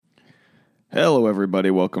Hello,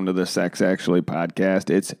 everybody. Welcome to the Sex Actually podcast.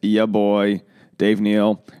 It's ya boy, Dave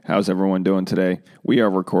Neal. How's everyone doing today? We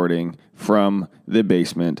are recording from the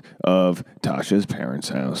basement of Tasha's parents'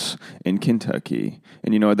 house in Kentucky.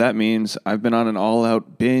 And you know what that means? I've been on an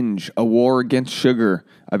all-out binge, a war against sugar.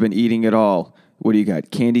 I've been eating it all. What do you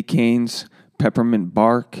got? Candy canes, peppermint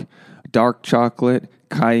bark, dark chocolate,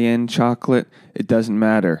 cayenne chocolate. It doesn't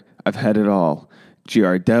matter. I've had it all.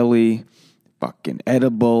 Giardelli, fucking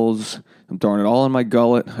edibles. I'm throwing it all in my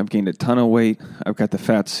gullet. I've gained a ton of weight. I've got the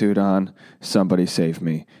fat suit on. Somebody save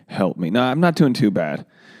me. Help me. No, I'm not doing too bad.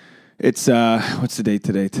 It's, what's the date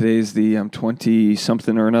today? Today's the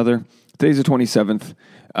 20-something or another. Today's the 27th.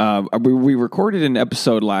 We recorded an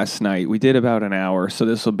episode last night. We did about an hour, so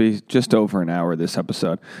this will be just over an hour, this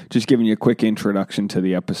episode. Just giving you a quick introduction to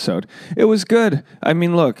the episode. It was good. I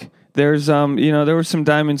mean, look, there's, there were some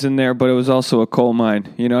diamonds in there, but it was also a coal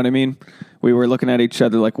mine. You know what I mean? We were looking at each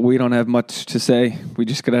other like we don't have much to say. We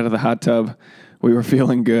just got out of the hot tub. We were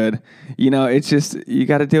feeling good. You know, it's just, you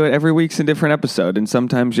got to do it. Every week's a different episode, and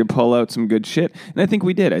sometimes you pull out some good shit. And I think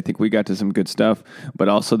we did. I think we got to some good stuff. But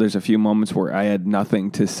also there's a few moments where I had nothing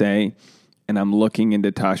to say, and I'm looking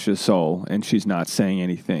into Tasha's soul, and she's not saying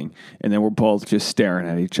anything. And then we're both just staring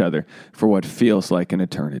at each other for what feels like an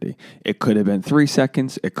eternity. It could have been 3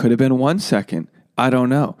 seconds. It could have been 1 second. I don't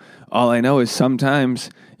know. All I know is sometimes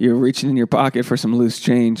you're reaching in your pocket for some loose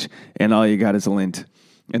change, and all you got is lint.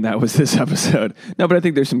 And that was this episode. No, but I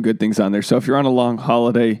think there's some good things on there. So if you're on a long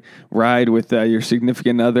holiday ride with your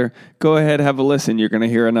significant other, go ahead, have a listen. You're going to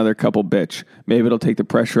hear another couple bitch. Maybe it'll take the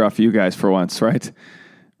pressure off you guys for once, right?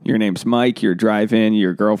 Your name's Mike, you're driving,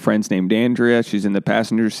 your girlfriend's named Andrea, she's in the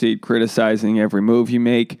passenger seat criticizing every move you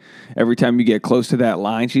make. Every time you get close to that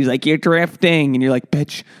line, she's like, you're drifting. And you're like,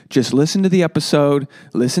 bitch, just listen to the episode,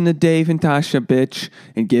 listen to Dave and Tasha, bitch,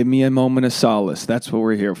 and give me a moment of solace. That's what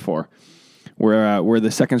we're here for. We're the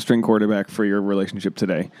second string quarterback for your relationship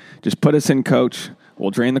today. Just put us in, coach. We'll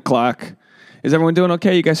drain the clock. Is everyone doing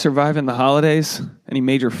okay? You guys surviving the holidays? Any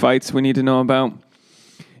major fights we need to know about?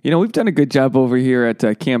 You know, we've done a good job over here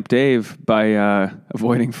at Camp Dave by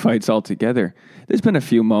avoiding fights altogether. There's been a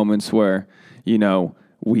few moments where,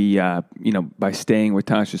 we, by staying with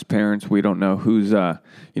Tasha's parents, we don't know whose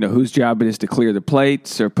job it is to clear the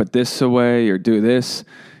plates or put this away or do this.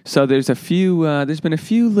 So there's been a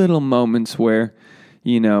few little moments where,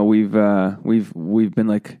 we've been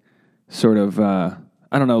like sort of, I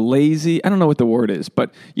don't know, lazy. I don't know what the word is,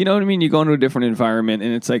 but you know what I mean? You go into a different environment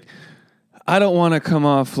and it's like, I don't want to come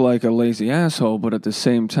off like a lazy asshole, but at the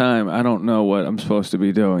same time, I don't know what I'm supposed to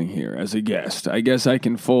be doing here as a guest. I guess I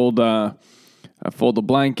can fold the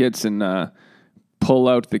blankets and pull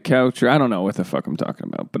out the couch, or I don't know what the fuck I'm talking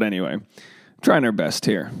about. But anyway, trying our best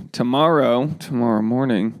here. Tomorrow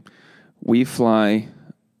morning, we fly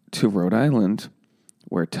to Rhode Island,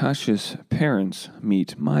 where Tasha's parents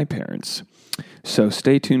meet my parents. So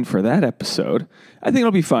stay tuned for that episode. I think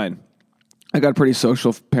it'll be fine. I got pretty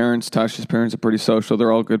social parents. Tasha's parents are pretty social.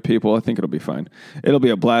 They're all good people. I think it'll be fine. It'll be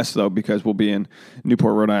a blast, though, because we'll be in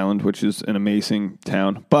Newport, Rhode Island, which is an amazing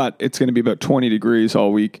town. But it's going to be about 20 degrees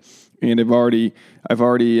all week. And I've already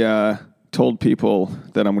told people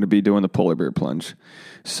that I'm going to be doing the polar bear plunge.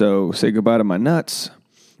 So say goodbye to my nuts.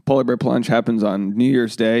 Polar bear plunge happens on New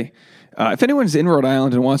Year's Day. If anyone's in Rhode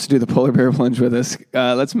Island and wants to do the polar bear plunge with us,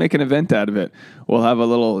 let's make an event out of it.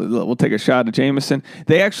 We'll take a shot of Jameson.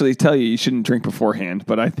 They actually tell you shouldn't drink beforehand,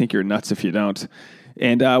 but I think you're nuts if you don't.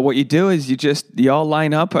 And what you do is you all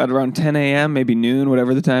line up at around 10 a.m., maybe noon,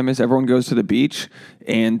 whatever the time is. Everyone goes to the beach,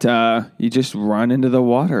 and you just run into the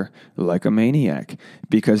water like a maniac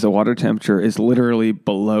because the water temperature is literally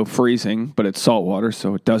below freezing, but it's salt water,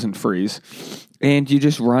 so it doesn't freeze. And you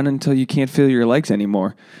just run until you can't feel your legs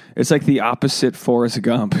anymore. It's like the opposite Forrest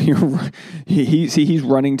Gump. He's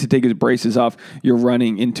running to take his braces off. You're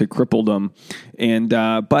running into crippledom. And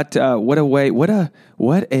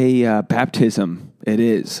what a baptism it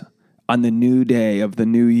is on the new day of the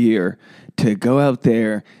new year to go out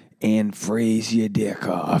there and freeze your dick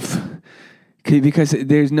off. Because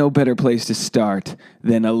there's no better place to start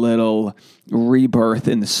than a little rebirth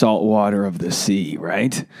in the salt water of the sea,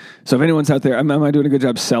 right? So if anyone's out there, am I doing a good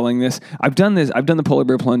job selling this? I've done the polar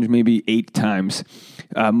bear plunge maybe 8 times.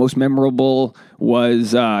 Most memorable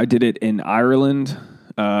was I did it in Ireland,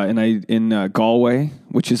 in Galway,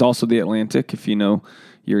 which is also the Atlantic, if you know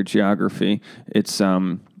your geography. It's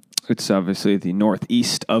It's obviously the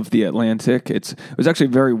northeast of the Atlantic. It was actually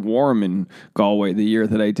very warm in Galway the year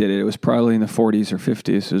that I did it. It was probably in the 40s or 50s.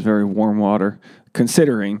 It was very warm water,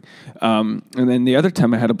 considering. And then the other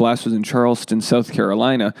time I had a blast was in Charleston, South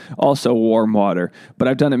Carolina, also warm water. But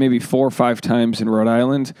I've done it maybe 4 or 5 times in Rhode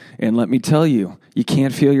Island, and let me tell you, you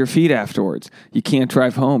can't feel your feet afterwards. You can't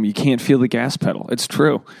drive home. You can't feel the gas pedal. It's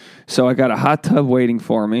true. So I got a hot tub waiting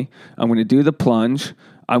for me. I'm going to do the plunge.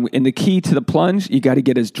 And the key to the plunge, you got to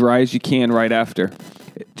get as dry as you can right after.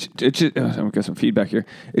 I'm gonna get some feedback here.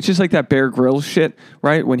 It's just like that Bear Grylls shit,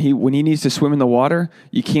 right? When he needs to swim in the water,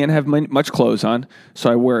 you can't have much clothes on. So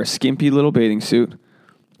I wear a skimpy little bathing suit.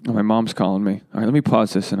 Oh, my mom's calling me. All right, let me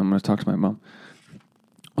pause this, and I'm going to talk to my mom.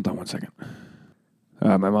 Hold on one second.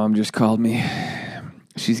 My mom just called me.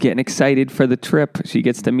 She's getting excited for the trip. She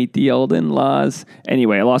gets to meet the old in-laws.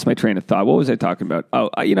 Anyway, I lost my train of thought. What was I talking about? Oh,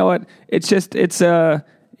 you know what? It's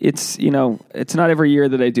not every year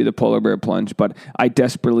that I do the polar bear plunge, but I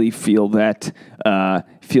desperately feel that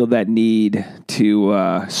need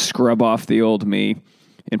to scrub off the old me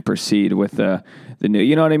and proceed with the new.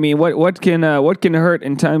 You know what I mean? What can hurt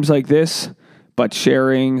in times like this? But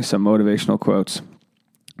sharing some motivational quotes.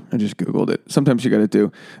 I just Googled it. Sometimes you got to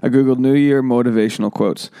do. I Googled New Year motivational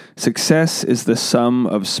quotes. Success is the sum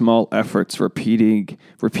of small efforts repeated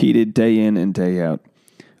day in and day out.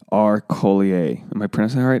 R. Collier. Am I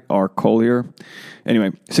pronouncing that right? R. Collier.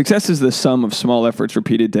 Anyway, success is the sum of small efforts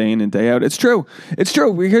repeated day in and day out. It's true. It's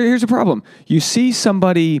true. Here's the problem. You see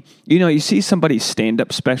somebody's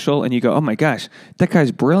stand-up special and you go, oh my gosh, that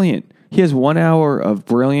guy's brilliant. He has 1 hour of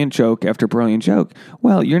brilliant joke after brilliant joke.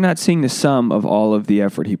 Well, you're not seeing the sum of all of the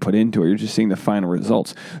effort he put into it. You're just seeing the final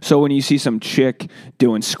results. So when you see some chick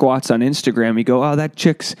doing squats on Instagram, you go, oh, that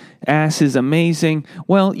chick's ass is amazing.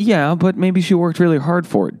 Well, yeah, but maybe she worked really hard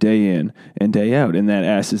for it day in and day out. And that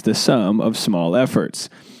ass is the sum of small efforts.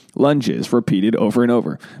 Lunges repeated over and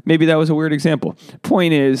over. Maybe that was a weird example.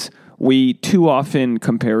 Point is, we too often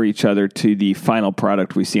compare each other to the final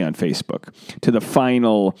product we see on Facebook, to the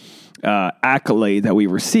final accolade that we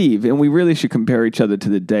receive, and we really should compare each other to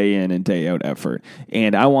the day in and day out effort.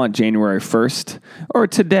 And I want January 1st or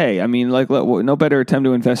today. I mean, like, no better time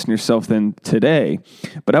to invest in yourself than today.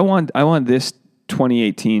 But I want this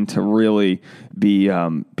 2018 to really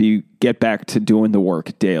get back to doing the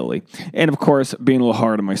work daily, and of course, being a little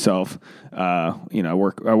hard on myself. I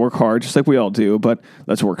work hard just like we all do, but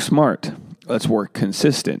let's work smart. Let's work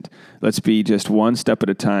consistent. Let's be just one step at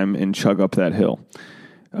a time and chug up that hill.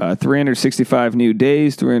 365 new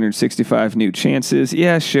days, 365 new chances.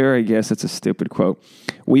 Yeah, sure, I guess that's a stupid quote.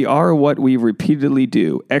 We are what we repeatedly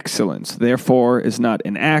do. Excellence, therefore, is not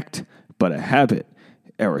an act, but a habit.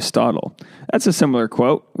 Aristotle. That's a similar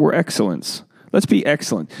quote. We're excellence. Let's be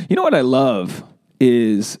excellent. You know what I love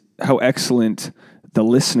is how excellent the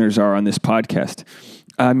listeners are on this podcast.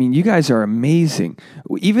 I mean, you guys are amazing.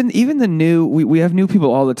 Even the new, we have new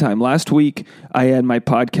people all the time. Last week, I had my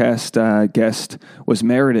podcast guest was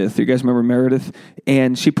Meredith. You guys remember Meredith?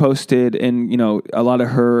 And she posted, and a lot of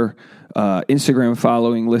her Instagram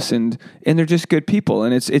following listened, and they're just good people.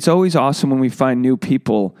 And it's always awesome when we find new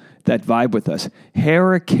people that vibe with us.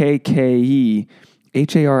 Harikayyi.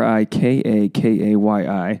 Harikayyi.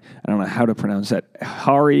 I don't know how to pronounce that.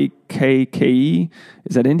 Harikayyi.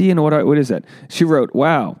 Is that Indian? What is that? She wrote,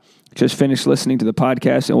 wow, just finished listening to the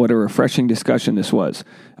podcast and what a refreshing discussion this was.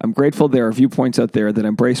 I'm grateful there are viewpoints out there that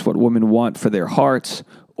embrace what women want for their hearts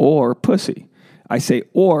or pussy. I say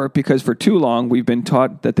or because for too long we've been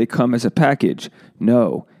taught that they come as a package.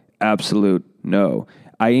 No, absolute no.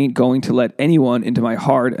 I ain't going to let anyone into my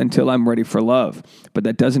heart until I'm ready for love. But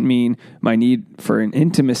that doesn't mean my need for an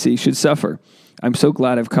intimacy should suffer. I'm so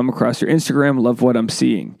glad I've come across your Instagram. Love what I'm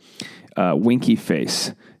seeing. Winky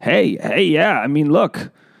face. Hey, yeah. I mean,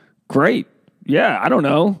 look, great. Yeah, I don't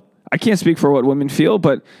know. I can't speak for what women feel,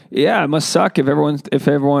 but yeah, it must suck if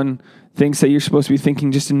everyone thinks that you're supposed to be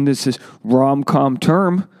thinking just in this rom-com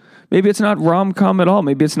term. Maybe it's not rom-com at all.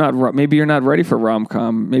 Maybe you're not ready for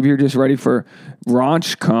rom-com. Maybe you're just ready for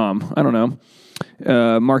raunch-com. I don't know.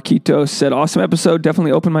 Marquito said, awesome episode.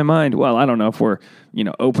 Definitely opened my mind. Well, I don't know if we're,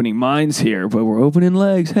 opening minds here, but we're opening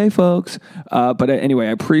legs. Hey, folks. But anyway,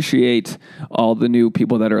 I appreciate all the new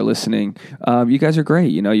people that are listening. You guys are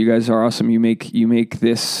great. You guys are awesome. You make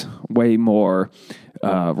this way more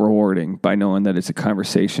rewarding by knowing that it's a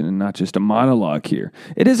conversation and not just a monologue here.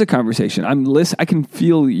 It is a conversation. I can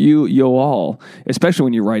feel you all, especially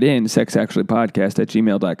when you write in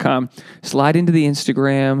sexactuallypodcast@gmail.com. Slide into the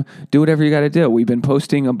Instagram. Do whatever you got to do. We've been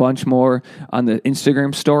posting a bunch more on the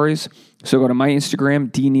Instagram stories. So go to my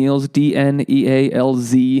Instagram, dneals,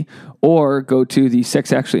 DNEALZ, or go to the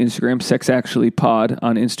Sex Actually Instagram, sexactuallypod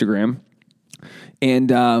on Instagram.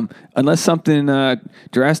 And unless something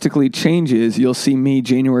drastically changes, you'll see me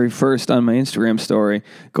January 1st on my Instagram story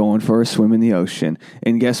going for a swim in the ocean.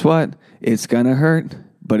 And guess what? It's going to hurt,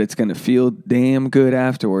 but it's going to feel damn good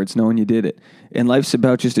afterwards knowing you did it. And life's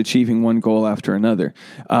about just achieving one goal after another.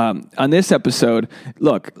 On this episode,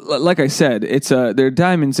 look, like I said, there are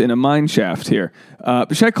diamonds in a mine shaft here.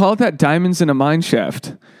 Should I call it that? Diamonds in a mine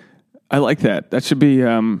shaft. I like that. That should be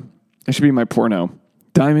my porno.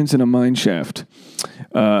 Diamonds in a mine shaft.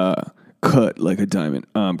 Cut like a diamond.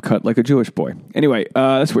 Cut like a Jewish boy. Anyway,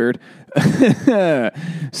 that's weird.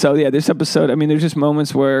 So yeah, this episode, I mean, there's just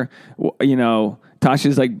moments where,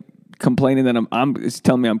 Tasha's like complaining that it's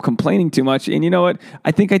telling me I'm complaining too much. And you know what? I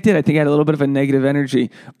think I did. I think I had a little bit of a negative energy.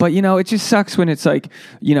 But, it just sucks when it's like,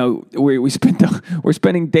 we're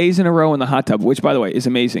spending days in a row in the hot tub, which, by the way, is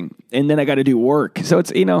amazing. And then I got to do work. So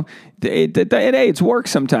it's, it's work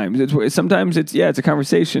sometimes. It's a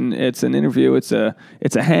conversation. It's an interview. It's a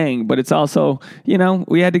hang. But it's also,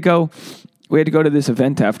 we had to go to this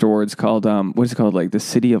event afterwards called, what is it called? Like the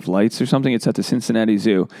City of Lights or something. It's at the Cincinnati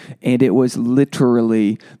Zoo. And it was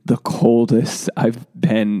literally the coldest I've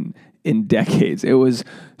been in decades. It was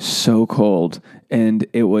so cold and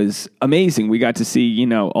it was amazing. We got to see,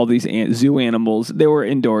 all these zoo animals. They were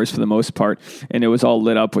indoors for the most part and it was all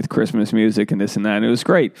lit up with Christmas music and this and that. And it was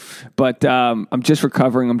great. But I'm just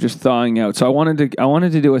recovering. I'm just thawing out. So I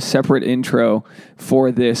wanted to do a separate intro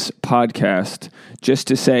for this podcast just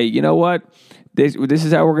to say, you know what? This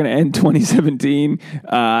is how we're going to end 2017.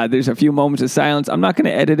 There's a few moments of silence. I'm not going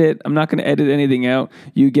to edit it. I'm not going to edit anything out.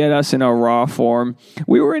 You get us in our raw form.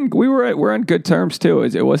 We're on good terms too.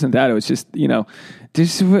 It wasn't that. It was just we're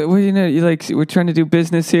trying to do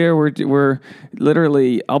business here. We're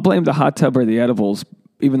literally. I'll blame the hot tub or the edibles,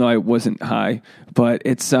 even though I wasn't high. But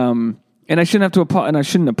it's and I shouldn't have to and I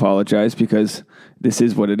shouldn't apologize because this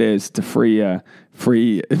is what it is. It's a free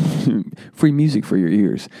music for your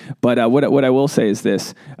ears. But what I will say is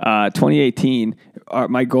this: 2018.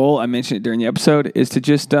 My goal, I mentioned it during the episode, is to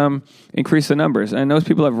just increase the numbers. And I know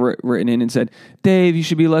people have written in and said, "Dave, you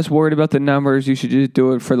should be less worried about the numbers. You should just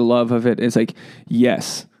do it for the love of it." It's like,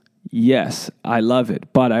 yes, I love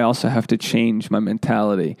it, but I also have to change my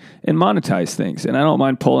mentality and monetize things. And I don't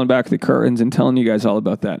mind pulling back the curtains and telling you guys all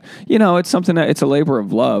about that. It's something it's a labor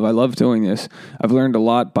of love. I love doing this. I've learned a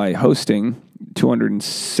lot by hosting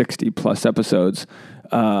 260 plus episodes.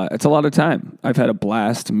 It's a lot of time. I've had a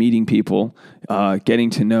blast meeting people, getting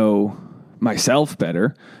to know myself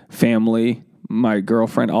better, family, my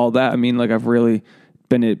girlfriend, all that. I mean, like I've really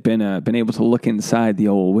been able to look inside the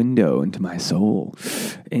old window into my soul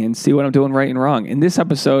and see what I'm doing right and wrong. In this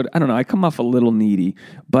episode, I don't know, I come off a little needy,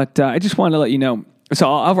 but I just wanted to let you know. So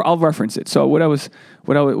I'll reference it. So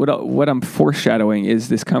what I'm foreshadowing is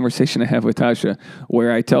this conversation I have with Tasha,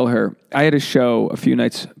 where I tell her I had a show a few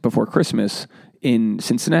nights before Christmas in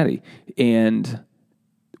Cincinnati, and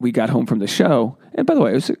we got home from the show. And by the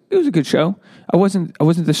way, it was a good show. I wasn't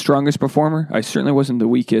the strongest performer. I certainly wasn't the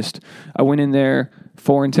weakest. I went in there,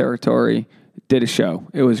 foreign territory, did a show.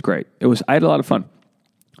 It was great. I had a lot of fun.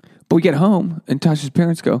 But we get home, and Tasha's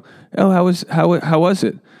parents go, "Oh, how was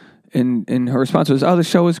it?" And her response was, "Oh, the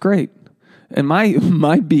show was great." And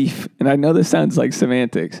my beef, and I know this sounds like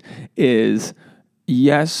semantics, is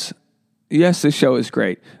yes, the show is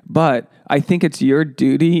great, but I think it's your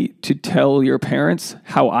duty to tell your parents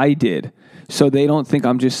how I did, so they don't think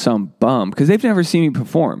I'm just some bum, because they've never seen me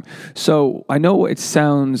perform. So I know it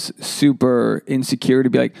sounds super insecure to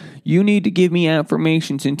be like, you need to give me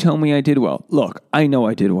affirmations and tell me I did well. Look, I know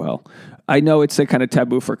I did well. I know it's a kind of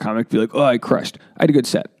taboo for a comic to be like, oh, I crushed. I had a good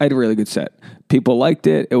set. I had a really good set. People liked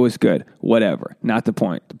it. It was good. Whatever. Not the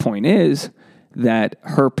point. The point is that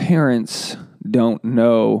her parents don't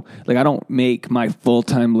know. Like, I don't make my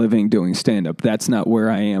full-time living doing stand-up. That's not where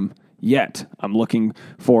I am yet. I'm looking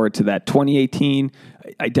forward to that. 2018,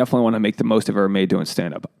 I definitely want to make the most I've ever made doing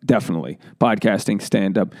stand-up. Definitely. Podcasting,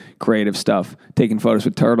 stand-up, creative stuff, taking photos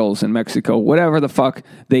with turtles in Mexico, whatever the fuck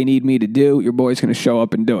they need me to do, your boy's going to show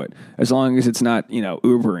up and do it. As long as it's not,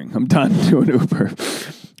 Ubering. I'm done doing Uber.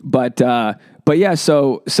 But yeah,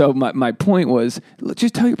 so my point was,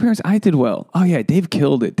 just tell your parents I did well. Oh yeah, Dave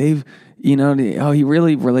killed it. Dave, he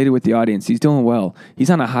really related with the audience. He's doing well. He's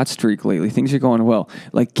on a hot streak lately. Things are going well.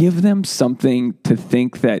 Like, give them something to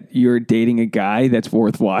think that you're dating a guy that's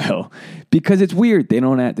worthwhile, because it's weird. They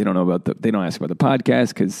don't ask about the podcast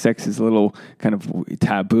because sex is a little kind of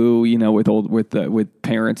taboo, with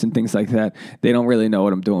parents and things like that. They don't really know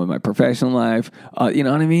what I'm doing in my professional life. You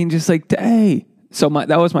know what I mean? Just like, hey. So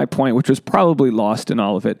that was my point, which was probably lost in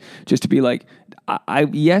all of it. Just to be like,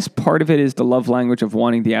 yes, part of it is the love language of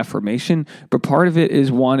wanting the affirmation, but part of it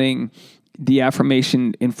is wanting the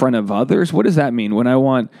affirmation in front of others. What does that mean? When I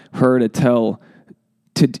want her to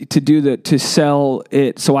to sell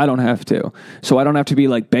it so I don't have to. So I don't have to be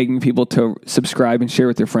like begging people to subscribe and share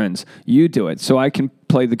with their friends. You do it so I can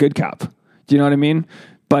play the good cop. Do you know what I mean?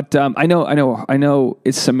 But I know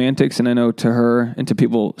it's semantics, and I know to her and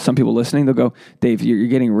to some people listening, they'll go, Dave, you're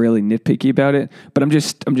getting really nitpicky about it. But I'm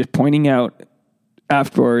just pointing out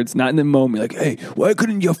afterwards, not in the moment, like, hey, why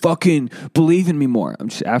couldn't you fucking believe in me more? I'm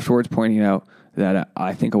just afterwards pointing out that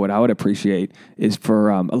I think what I would appreciate is for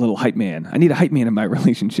a little hype man. I need a hype man in my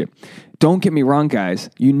relationship. Don't get me wrong, guys.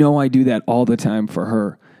 I do that all the time for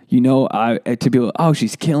her. To be like, oh,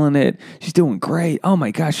 she's killing it. She's doing great. Oh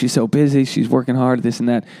my gosh, she's so busy. She's working hard, this and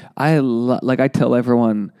that. I tell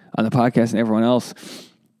everyone on the podcast and everyone else,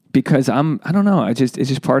 because I don't know. It's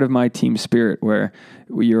just part of my team spirit where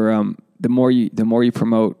you're, the more you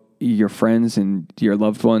promote your friends and your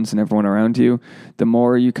loved ones and everyone around you, the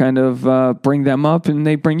more you kind of bring them up and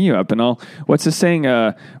they bring you up. And what's the saying?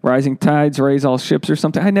 Rising tides raise all ships or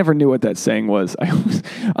something. I never knew what that saying was.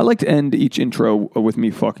 I like to end each intro with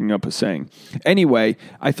me fucking up a saying. Anyway,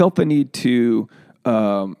 I felt the need to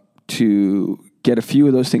get a few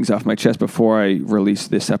of those things off my chest before I release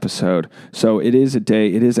this episode. So it is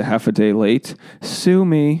a half a day late. Sue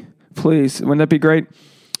me, please. Wouldn't that be great?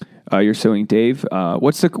 You're suing Dave.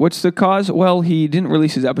 What's the cause? Well, he didn't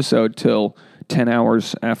release his episode till 10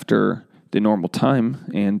 hours after the normal time.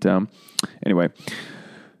 And anyway,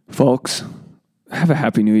 folks, have a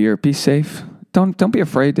happy new year. Be safe. Don't be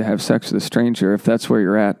afraid to have sex with a stranger if that's where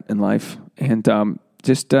you're at in life. And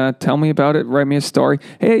just tell me about it. Write me a story.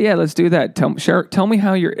 Hey, yeah, let's do that. Tell me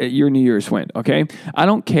how your New Year's went. Okay, I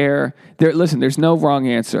don't care. There's no wrong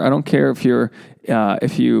answer. I don't care if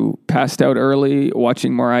you passed out early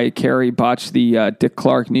watching Mariah Carey botch the Dick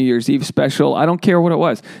Clark New Year's Eve special. I don't care what it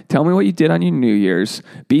was. Tell me what you did on your New Year's.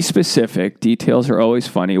 Be specific. Details are always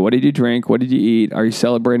funny. What did you drink? What did you eat? Are you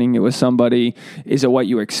celebrating it with somebody? Is it what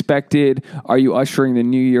you expected? Are you ushering the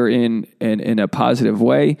new year in a positive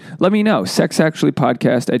way? Let me know.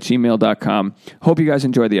 sexactuallypodcast@gmail.com. Hope you guys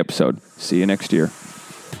enjoy the episode. See you next year.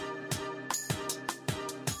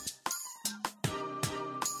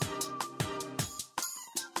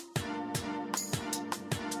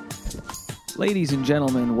 Ladies and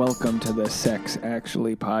gentlemen, welcome to the Sex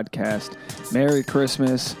Actually podcast. Merry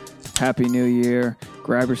Christmas, Happy New Year.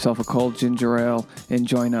 Grab yourself a cold ginger ale and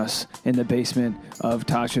join us in the basement of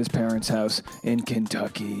Tasha's parents' house in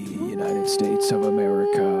Kentucky, United States of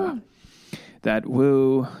America. That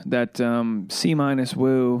woo, that C-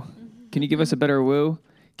 woo. Can you give us a better woo?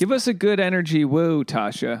 Give us a good energy woo,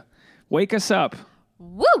 Tasha. Wake us up.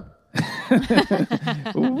 Woo!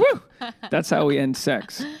 Woo! That's how we end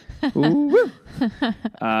sex. Woo!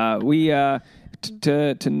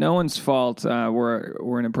 To no one's fault,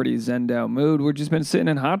 we're in a pretty zenned out mood. We've just been sitting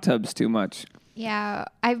in hot tubs too much. Yeah,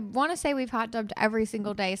 I want to say we've hot tubbed every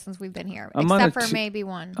single day since we've been here, except for maybe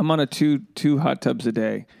one. I'm on a two hot tubs a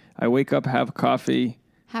day. I wake up, have coffee,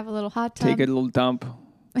 have a little hot tub, take a little dump.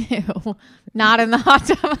 Ew. Not in the hot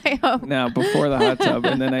tub, I hope. No, before the hot tub,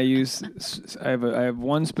 and then I have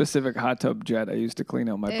one specific hot tub jet I use to clean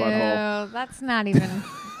out my butthole. That's not even.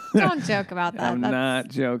 Don't joke about that. I'm not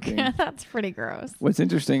joking. That's pretty gross. What's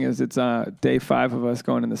interesting is it's day 5 of us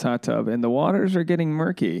going in this hot tub, and the waters are getting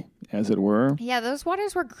murky, as it were. Yeah, those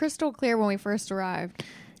waters were crystal clear when we first arrived.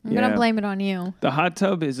 I'm going to blame it on you. The hot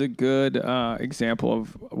tub is a good example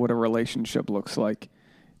of what a relationship looks like.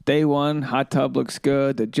 Day 1, hot tub looks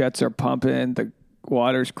good. The jets are pumping. The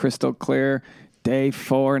water's crystal clear. Day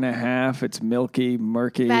 4.5, it's milky,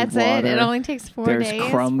 murky. That's water. it. It only takes 4 days. There's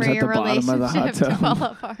crumbs for at the bottom of the hot tub. To fall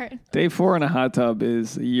apart. Day 4 in a hot tub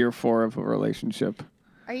is year 4 of a relationship.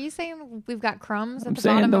 Are you saying we've got crumbs at the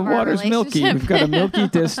bottom of our relationship? I'm saying the water's milky. We've got a milky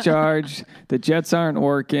discharge. The jets aren't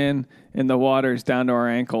working, and the water's down to our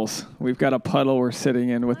ankles. We've got a puddle we're sitting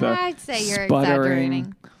in with I'd say you're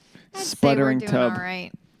exaggerating. Sputtering tub. All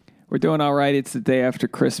right. We're doing all right. It's the day after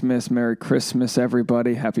Christmas. Merry Christmas,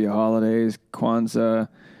 everybody. Happy holidays, Kwanzaa,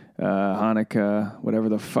 Hanukkah, whatever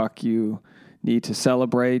the fuck you need to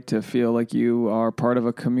celebrate to feel like you are part of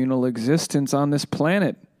a communal existence on this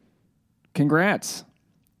planet. Congrats.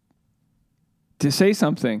 To say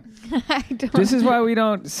something. I don't. This is why we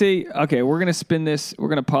don't see. Okay, we're going to spin this. We're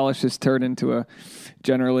going to polish this turd into a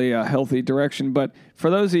generally healthy direction. But for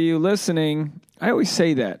those of you listening, I always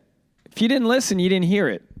say that. If you didn't listen, you didn't hear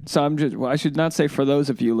it. So I should not say for those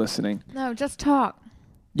of you listening. No, just talk.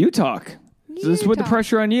 You talk. So this is with the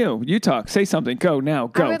pressure on you. You talk. Say something. Go now.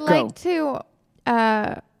 Go. I would like to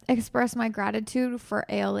express my gratitude for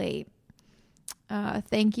Ale8.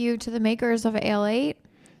 Thank you to the makers of Ale8.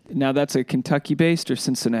 Now that's a Kentucky-based or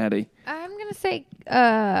Cincinnati? I'm going to say,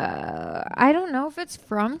 I don't know if it's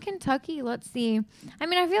from Kentucky. Let's see. I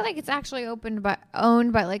mean, I feel like it's actually owned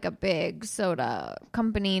by like a big soda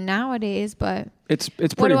company nowadays, but it's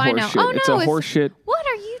pretty horseshit. Oh, it's no, a horseshit. What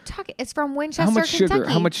are you talking? It's from Winchester,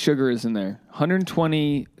 Kentucky. How much sugar is in there?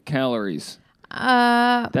 120 calories.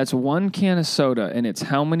 30 That's one can of soda, and it's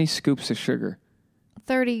how many scoops of sugar?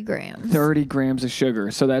 30 grams. 30 grams of sugar.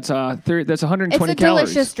 So that's 120 calories. It's a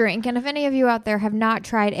delicious drink. And if any of you out there have not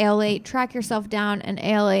tried Ale8, track yourself down an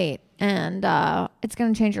Ale8, and it's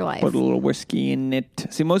going to change your life. Put a little whiskey in it.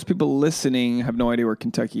 See, most people listening have no idea where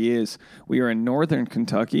Kentucky is. We are in northern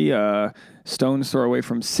Kentucky, stone's throw away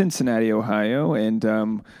from Cincinnati, Ohio,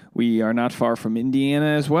 and we are not far from Indiana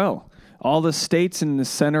as well. All the states in the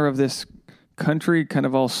center of this country kind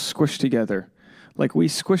of all squished together. Like we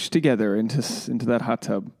squished together into that hot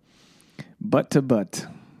tub, butt to butt.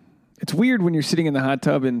 It's weird when you're sitting in the hot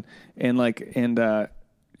tub and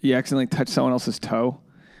you accidentally touch someone else's toe.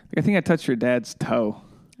 Like I think I touched your dad's toe.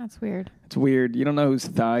 That's weird. It's weird. You don't know whose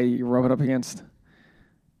thigh you rub it up against.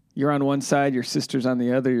 You're on one side, your sister's on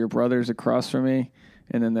the other, your brother's across from me,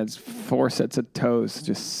 and then that's 4 sets of toes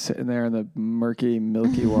just sitting there in the murky,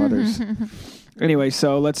 milky waters. Anyway,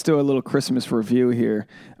 so let's do a little Christmas review here.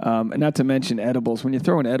 And not to mention edibles. When you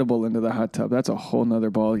throw an edible into the hot tub, that's a whole nother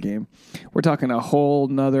ball game. We're talking a whole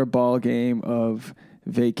nother ball game of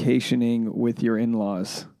vacationing with your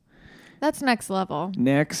in-laws. That's next level.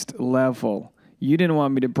 Next level. You didn't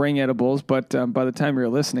want me to bring edibles, but by the time you're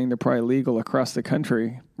listening, they're probably legal across the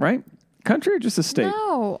country, right? Country or just a state?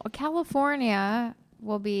 No, California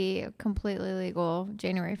will be completely legal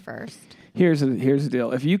January 1st. Here's the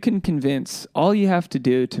deal. If you can convince, all you have to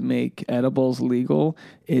do to make edibles legal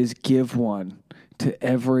is give one to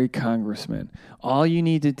every congressman. All you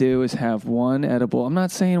need to do is have one edible. I'm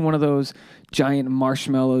not saying one of those giant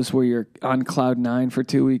marshmallows where you're on cloud 9 for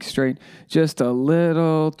 2 weeks straight. Just a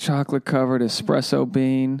little chocolate-covered espresso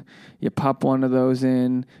bean. You pop one of those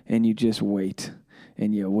in, and you just wait.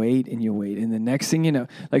 And you wait, and you wait. And the next thing you know,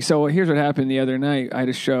 so here's what happened the other night. I had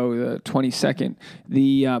a show, the 22nd.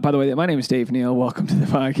 By the way, my name is Dave Neal. Welcome to the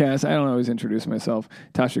podcast. I don't always introduce myself.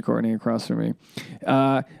 Tasha, Courtney across from me.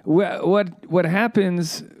 What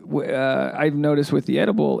happens, I've noticed with the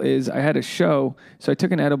edible is I had a show. So I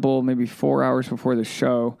took an edible maybe 4 hours before the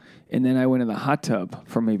show, and then I went in the hot tub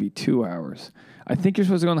for maybe 2 hours. I think you're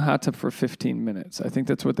supposed to go in the hot tub for 15 minutes. I think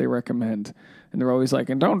that's what they recommend. And they're always like,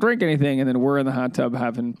 and don't drink anything. And then we're in the hot tub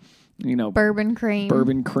having, bourbon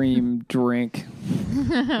cream drink.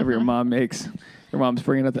 Whatever your mom makes. Your mom's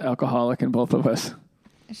bringing out the alcoholic in both of us.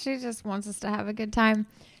 She just wants us to have a good time.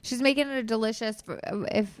 She's making it a delicious,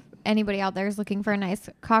 if anybody out there is looking for a nice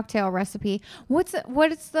cocktail recipe. What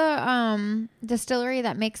is the distillery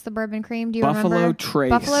that makes the bourbon cream? Do you remember?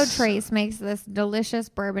 Buffalo Trace makes this delicious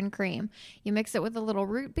bourbon cream. You mix it with a little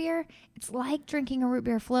root beer. It's like drinking a root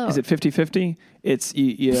beer float. Is it 50-50? It's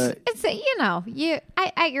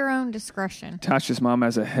at your own discretion. Tasha's mom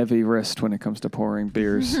has a heavy wrist when it comes to pouring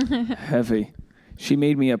beers. Heavy. She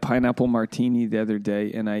made me a pineapple martini the other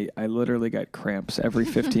day, and I literally got cramps every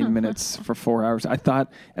 15 minutes for 4 hours. I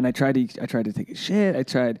thought, and I tried to take a shit. I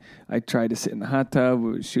tried to sit in the hot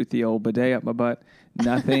tub, shoot the old bidet up my butt.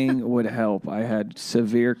 Nothing would help. I had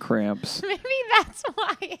severe cramps. Maybe that's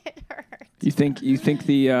why it hurt. You think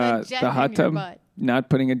the hot tub not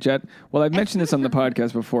putting a jet? Well, I've mentioned this on the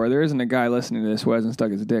podcast before. There isn't a guy listening to this who hasn't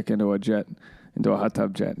stuck his dick into a hot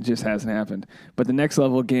tub jet. It just hasn't happened. But the next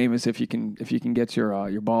level game is if you can get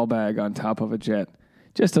your ball bag on top of a jet.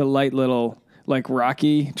 Just a light little, like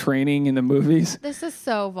Rocky training in the movies. This is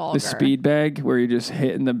so vulgar. The speed bag where you're just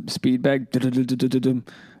hitting the speed bag.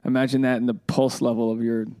 Imagine that in the pulse level of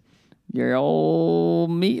your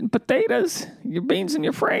old meat and potatoes, your beans and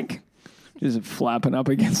your frank. Just flapping up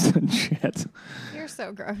against the jet. You're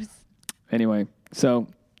so gross. Anyway, so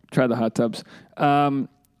try the hot tubs.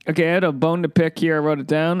 Okay, I had a bone to pick here. I wrote it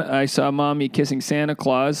down. I saw Mommy kissing Santa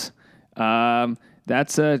Claus.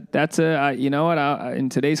 That's you know what? In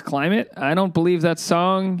today's climate, I don't believe that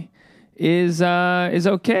song is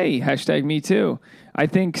okay. Hashtag me too. I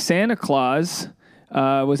think Santa Claus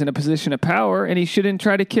was in a position of power, and he shouldn't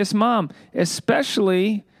try to kiss Mom,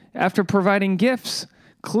 especially after providing gifts.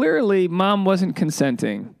 Clearly, Mom wasn't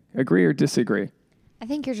consenting. Agree or disagree? I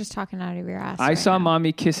think you're just talking out of your ass. I saw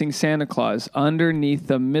Mommy kissing Santa Claus underneath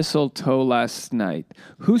the mistletoe last night.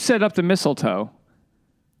 Who set up the mistletoe?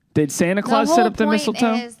 Did Santa Claus set up the mistletoe? The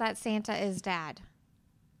whole point is that Santa is dad.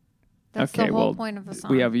 That's the whole point of the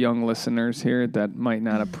song. We have young listeners here that might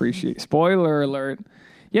not appreciate. Spoiler alert.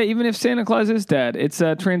 Yeah, even if Santa Claus is dead, it's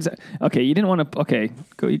a Okay, you didn't want to. Okay,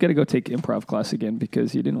 you got to go take improv class again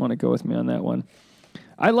because you didn't want to go with me on that one.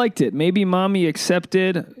 I liked it. Maybe Mommy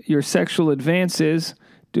accepted your sexual advances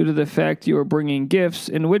due to the fact you were bringing gifts,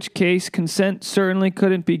 in which case consent certainly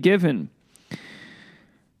couldn't be given.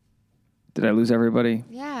 Did I lose everybody?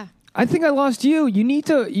 Yeah. I think I lost you. You need.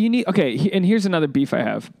 Okay, and here's another beef I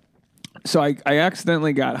have. So I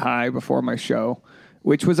accidentally got high before my show,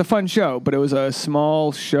 which was a fun show, but it was a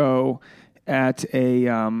small show at a,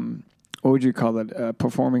 what would you call it? A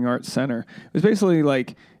performing arts center. It was basically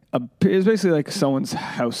like someone's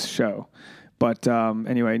house show. But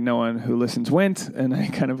anyway, no one who listens went, and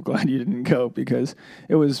I'm kind of glad you didn't go because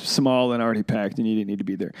it was small and already packed, and you didn't need to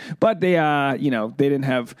be there. But they didn't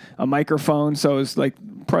have a microphone, so it was like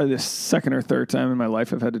probably the second or third time in my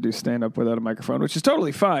life I've had to do stand-up without a microphone, which is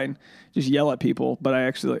totally fine. Just yell at people. But I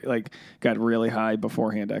actually got really high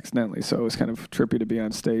beforehand accidentally, so it was kind of trippy to be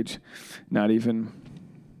on stage, not even...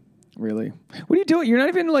 Really? What are you doing? You're not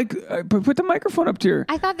even put the microphone up to your...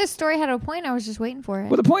 I thought this story had a point. I was just waiting for it.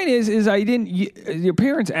 Well, the point is I didn't... your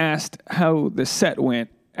parents asked how the set went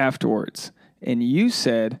afterwards, and you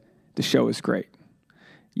said the show was great.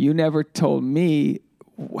 You never told me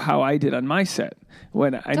how I did on my set.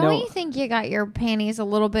 Don't you think you got your panties a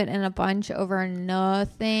little bit in a bunch over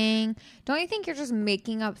nothing? Don't you think you're just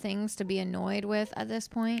making up things to be annoyed with at this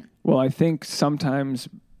point? Well, I think sometimes...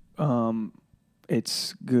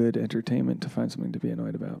 it's good entertainment to find something to be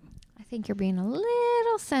annoyed about. I think you're being a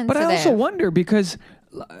little sensitive. But I also wonder because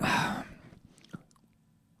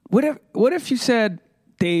what if you said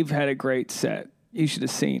Dave had a great set? You should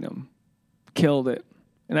have seen him, killed it,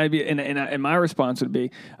 and I'd be and my response would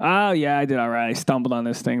be, oh yeah, I did all right. I stumbled on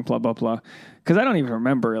this thing, blah blah blah. Because I don't even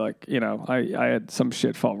remember, I had some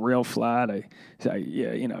shit fall real flat.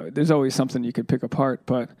 There's always something you could pick apart.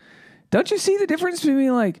 But don't you see the difference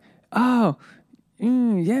between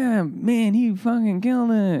yeah, man, he fucking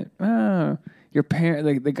killed it. Oh, your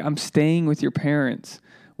parent, I'm staying with your parents.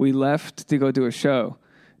 We left to go do a show.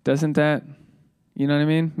 Doesn't that, you know what I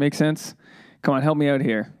mean? Make sense? Come on, help me out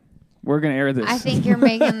here. We're going to air this. I think you're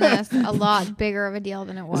making this a lot bigger of a deal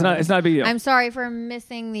than it was. It's not a big deal. I'm sorry for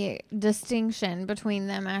missing the distinction between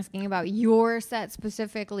them asking about your set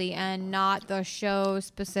specifically and not the show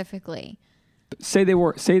specifically. Say they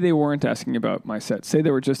weren't asking about my set. Say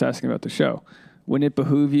they were just asking about the show. Wouldn't it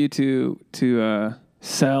behoove you to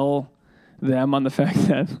sell them on the fact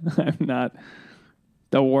that I'm not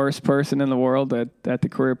the worst person in the world at the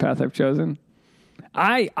career path I've chosen?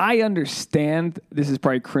 I understand this is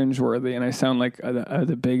probably cringeworthy, and I sound like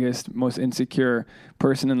the biggest, most insecure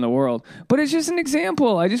person in the world. But it's just an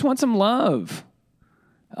example. I just want some love.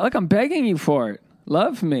 I'm begging you for it.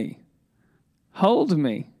 Love me. Hold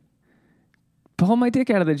me. Pull my dick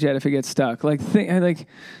out of the jet if it gets stuck.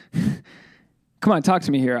 Come on, talk to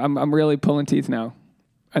me here. I'm really pulling teeth now.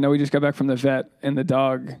 I know we just got back from the vet, and the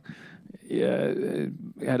dog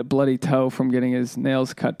had a bloody toe from getting his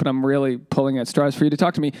nails cut, but I'm really pulling at straws for you to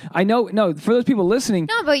talk to me. I know, no, for those people listening.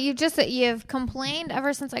 No, but you've complained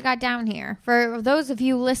ever since I got down here. For those of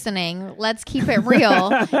you listening, let's keep it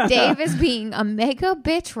real. Dave is being a mega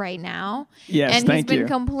bitch right now. Yes, and thank he's you. been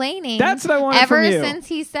complaining. That's what I wanted ever from you. since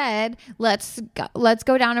he said, let's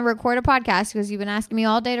go down and record a podcast, because you've been asking me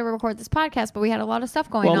all day to record this podcast, but we had a lot of stuff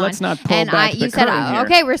going on. Well, let's not pull back the you said, curtain here.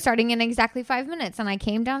 okay, we're starting in exactly 5 minutes. And I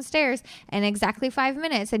came downstairs in exactly 5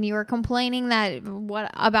 minutes, and you were complaining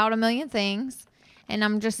about a million things. And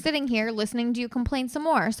I'm just sitting here listening to you complain some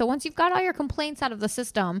more. So once you've got all your complaints out of the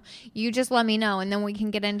system, you just let me know, and then we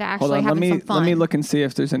can get into actually having some fun. Let me look and see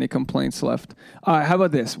if there's any complaints left. How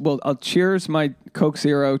about this? Well, I'll cheers my Coke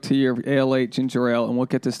Zero to your Ale 8 ginger ale, and we'll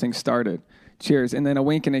get this thing started. Cheers. And then a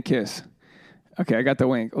wink and a kiss. Okay, I got the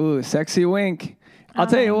wink. Ooh, sexy wink. I'll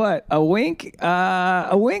tell you what, a wink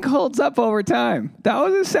holds up over time. That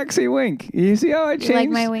was a sexy wink. You see how I changed? You like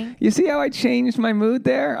my wink? You see how I changed my mood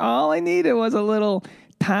there? All I needed was a little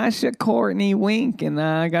Tasha Courtney wink, and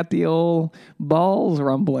I got the old balls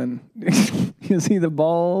rumbling. You see the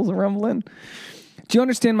balls rumbling? Do you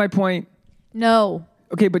understand my point? No.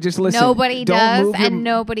 Okay, but just listen. Nobody does, and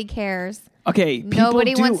nobody cares. Okay,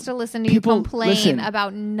 nobody wants to listen to you complain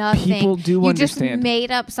about nothing. People do understand. You just made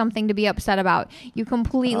up something to be upset about. You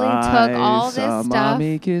completely took all this stuff.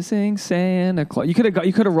 Mommy kissing Santa Claus. You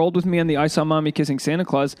could have rolled with me on the I saw mommy kissing Santa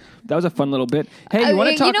Claus. That was a fun little bit. Hey, you want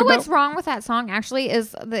to talk about? You know what's wrong with that song? Actually,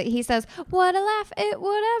 is that he says, "What a laugh it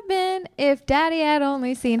would have been if Daddy had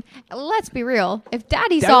only seen." Let's be real. If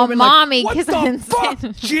Daddy saw mommy kissing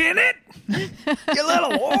Santa, Janet. You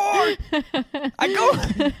little whore!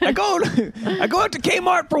 I go out to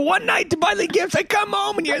Kmart for one night to buy the gifts. I come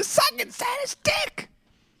home and you're sucking Santa's dick.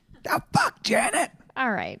 The fuck, Janet?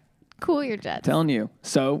 All right, cool your jets. Telling you.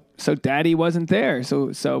 So Daddy wasn't there.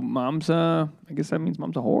 So mom's. I guess that means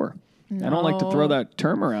mom's a whore. No. I don't like to throw that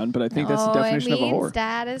term around, but I think that's the definition of a whore.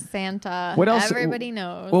 Dad is Santa. What else? Everybody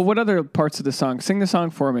knows. Well, what other parts of the song? Sing the song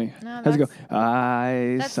for me. No, how's it go?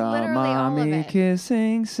 I saw mommy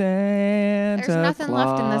kissing Santa There's nothing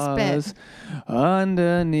Claus left in this bit.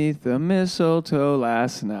 Underneath the mistletoe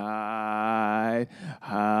last night.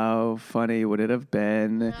 How funny would it have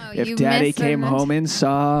been if Daddy came home and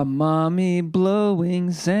saw mommy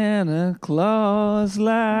blowing Santa Claus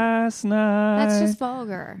last night? That's just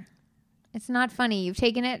vulgar. It's not funny. You've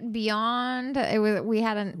taken it beyond. We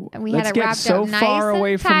had it wrapped up so nice far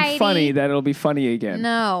away and from tidy. funny that it'll be funny again.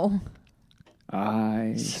 No.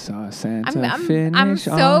 I saw Santa finish I'm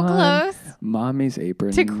so close mommy's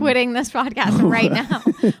apron to quitting this podcast right now.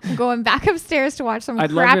 I'm going back upstairs to watch some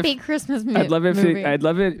crappy Christmas movie. I'd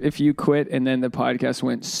love it if you quit and then the podcast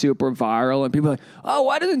went super viral and people are like, oh,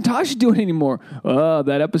 why doesn't Tasha do it anymore? Oh,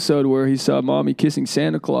 that episode where he saw mommy kissing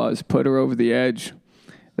Santa Claus put her over the edge.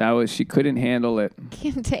 She couldn't handle it.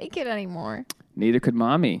 Can't take it anymore. Neither could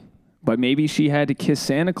mommy. But maybe she had to kiss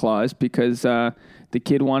Santa Claus because the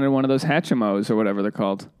kid wanted one of those Hatchimos or whatever they're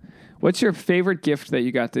called. What's your favorite gift that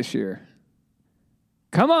you got this year?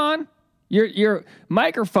 Come on. Your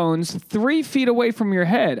microphone's 3 feet away from your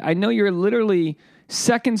head. I know you're literally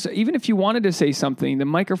seconds. Even if you wanted to say something, the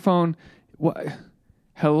microphone... What?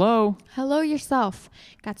 Hello? Hello yourself.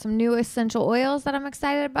 Got some new essential oils that I'm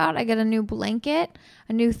excited about. I got a new blanket,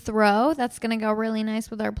 a new throw. That's going to go really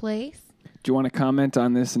nice with our place. Do you want to comment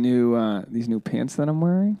on these new pants that I'm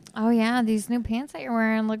wearing? Oh, yeah. These new pants that you're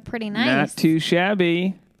wearing look pretty nice. Not too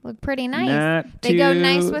shabby. Look pretty nice. They go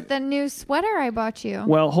nice with the new sweater I bought you.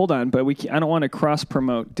 Well, hold on. But I don't want to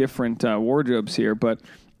cross-promote different wardrobes here. But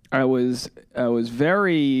I was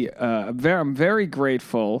very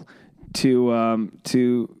grateful to I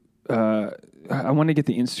want to get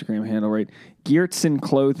the Instagram handle right. Geertsen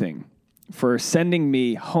Clothing for sending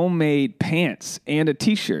me homemade pants and a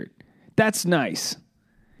T-shirt. That's nice.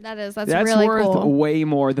 That's That's really worth cool. way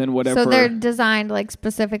more than whatever. So they're designed like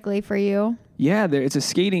specifically for you. Yeah, it's a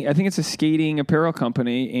skating. I think it's a skating apparel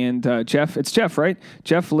company. And it's Jeff, right?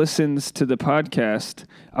 Jeff listens to the podcast.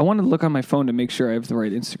 I want to look on my phone to make sure I have the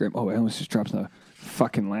right Instagram. Oh, I almost just dropped the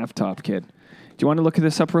fucking laptop, kid. Do you want to look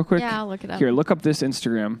this up real quick? Yeah, I'll look it up. Here, look up this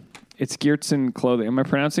Instagram. It's Geertsen Clothing. Am I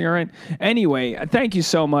pronouncing it right? Anyway, thank you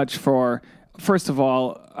so much for, first of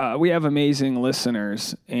all, we have amazing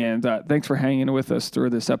listeners, and thanks for hanging with us through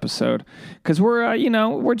this episode. Because we're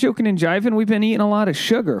joking and jiving. We've been eating a lot of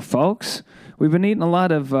sugar, folks. We've been eating a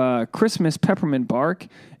lot of Christmas peppermint bark,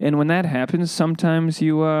 and when that happens, sometimes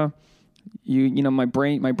my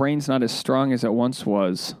brain's not as strong as it once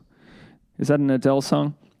was. Is that an Adele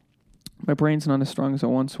song? My brain's not as strong as it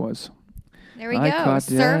once was. There we go.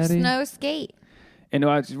 Surf, snow, skate. And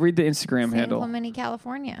read the Instagram handle. San Clemente,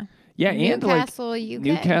 California. Yeah, Newcastle, UK.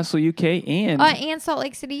 Newcastle, UK, and Salt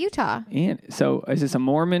Lake City, Utah. And so, is this a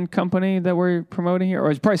Mormon company that we're promoting here,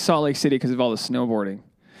 or it's probably Salt Lake City because of all the snowboarding?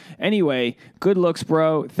 Anyway, good looks,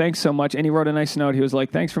 bro. Thanks so much. And he wrote a nice note. He was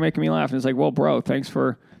like, "Thanks for making me laugh." And it's like, "Well, bro, thanks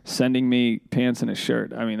for sending me pants and a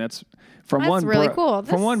shirt." I mean, that's one really bro, cool.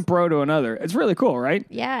 From one bro to another. It's really cool, right?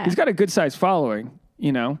 Yeah. He's got a good sized following,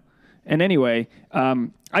 And anyway,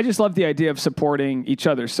 I just love the idea of supporting each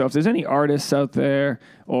other. So if there's any artists out there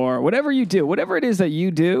or whatever you do, whatever it is that you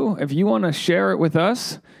do, if you want to share it with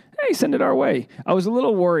us, hey, send it our way. I was a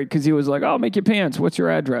little worried because he was like, "Oh, make your pants. What's your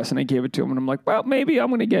address?" And I gave it to him. And I'm like, well, maybe I'm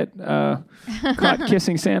going to get caught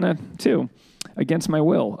kissing Santa too, against my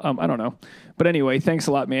will. I don't know. But anyway, thanks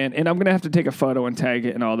a lot, man. And I'm going to have to take a photo and tag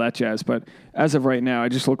it and all that jazz. But as of right now, I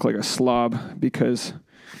just look like a slob because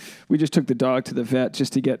we just took the dog to the vet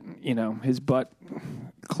just to get, his butt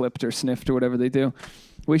clipped or sniffed or whatever they do.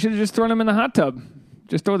 We should have just thrown him in the hot tub.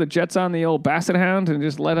 Just throw the jets on the old basset hound and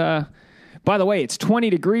just let... By the way, it's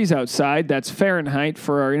 20 degrees outside. That's Fahrenheit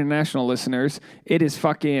for our international listeners. It is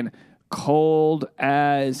fucking cold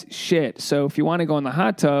as shit. So if you want to go in the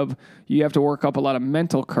hot tub, you have to work up a lot of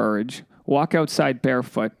mental courage walk outside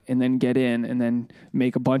barefoot, and then get in and then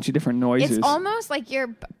make a bunch of different noises. It's almost like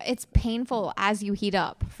it's painful as you heat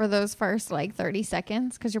up for those first like 30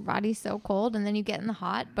 seconds because your body's so cold, and then you get in the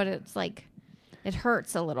hot, but it's like it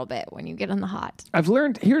hurts a little bit when you get in the hot.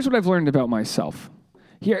 Here's what I've learned about myself.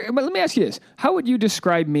 Here, but let me ask you this. How would you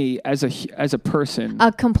describe me as a person?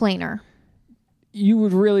 A complainer. You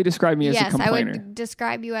would really describe me as a complainer? Yes, I would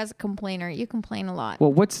describe you as a complainer. You complain a lot.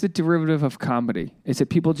 Well, what's the derivative of comedy? Is it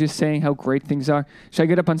people just saying how great things are? Should I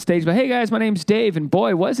get up on stage, but hey guys, my name's Dave, and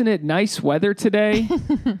boy, wasn't it nice weather today?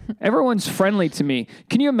 Everyone's friendly to me.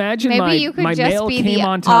 Can you imagine my mail came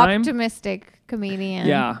on time? Optimistic comedian.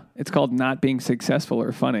 Yeah, it's called not being successful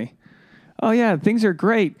or funny. Oh yeah, things are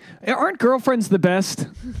great. Aren't girlfriends the best?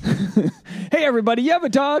 Hey everybody, you have a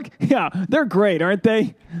dog? Yeah, they're great, aren't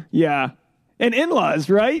they? Yeah. And in-laws,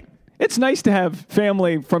 right? It's nice to have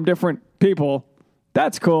family from different people.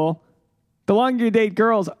 That's cool. The longer you date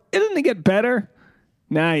girls, doesn't it get better?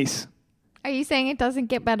 Nice. Are you saying it doesn't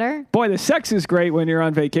get better? Boy, the sex is great when you're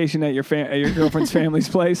on vacation at your girlfriend's family's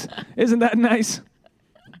place. Isn't that nice?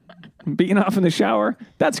 Beating off in the shower.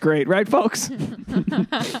 That's great, right, folks?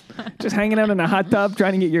 Just hanging out in a hot tub,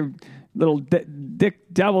 trying to get your little dick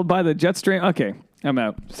dabbled by the jet stream. Okay, I'm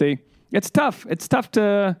out. See? It's tough. It's tough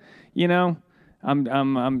to, I'm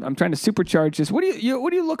trying to supercharge this. What are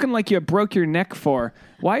you looking like you broke your neck for?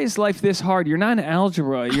 Why is life this hard? You're not in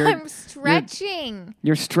algebra. I'm stretching.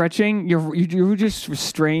 You're stretching. You just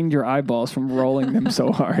restrained your eyeballs from rolling them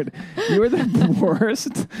so hard. You're the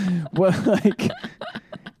worst. Well,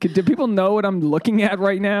 do people know what I'm looking at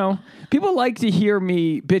right now? People like to hear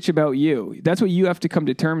me bitch about you. That's what you have to come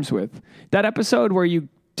to terms with. That episode where you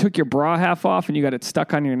took your bra half off and you got it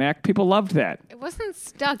stuck on your neck. People loved that. It wasn't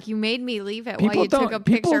stuck. You made me leave it while you took a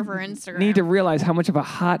picture for Instagram. Need to realize how much of a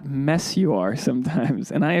hot mess you are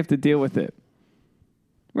sometimes, and I have to deal with it.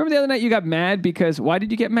 Remember the other night you got mad because why did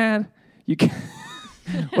you get mad?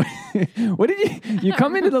 What did you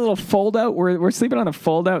come into the little fold out? We're sleeping on a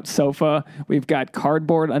fold out sofa. We've got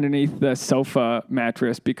cardboard underneath the sofa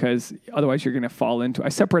mattress because otherwise you're going to fall into. I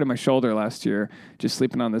separated my shoulder last year just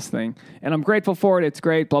sleeping on this thing, and I'm grateful for it. It's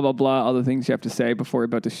great. Blah blah blah. All the things you have to say before you're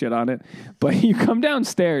about to shit on it. But you come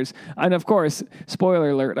downstairs, and of course, spoiler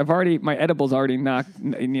alert. My edible's already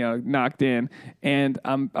knocked in, and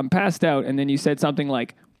I'm passed out. And then you said something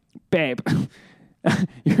like, "Babe."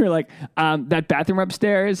 You're like, that bathroom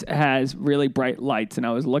upstairs has really bright lights, and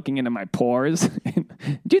I was looking into my pores.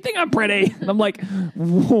 Do you think I'm pretty? And I'm like,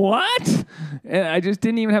 what? And I just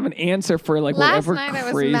didn't even have an answer for whatever crazy. Last night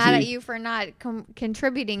I was mad at you for not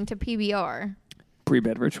contributing to PBR.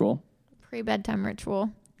 Pre-bed ritual. Pre-bedtime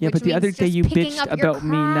ritual. Yeah, but the other day you bitched about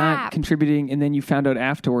me not contributing, and then you found out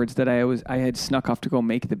afterwards that I had snuck off to go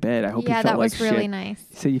make the bed. I hope you felt like shit. Yeah, that was really nice.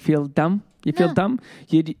 So you feel dumb? You feel dumb?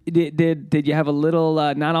 Did you have a little,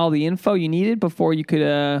 not all the info you needed before you could...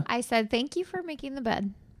 I said, thank you for making the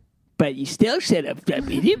bed. But you still should have...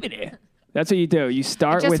 That's what you do. You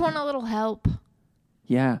start with... I just want a little help.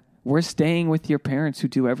 Yeah. We're staying with your parents who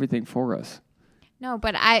do everything for us. No,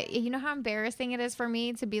 but you know how embarrassing it is for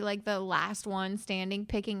me to be like the last one standing,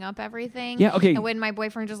 picking up everything. Yeah, okay. And when my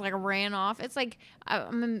boyfriend just ran off, it's like,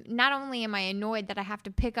 not only am I annoyed that I have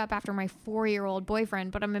to pick up after my 4-year-old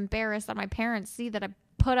boyfriend, but I'm embarrassed that my parents see that I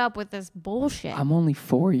put up with this bullshit. I'm only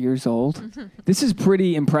 4 years old. This is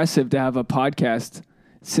pretty impressive to have a podcast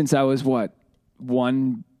since I was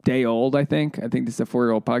 1 day old, I think. I think this is a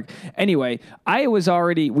 4-year-old podcast. Anyway,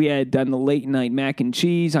 we had done the late night mac and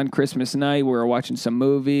cheese on Christmas night. We were watching some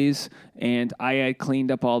movies, and I had cleaned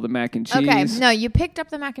up all the mac and cheese. Okay, no, you picked up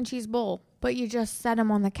the mac and cheese bowl, but you just set them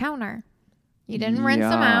on the counter. You didn't rinse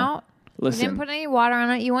them out. Listen, you didn't put any water on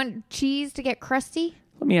it. You want cheese to get crusty?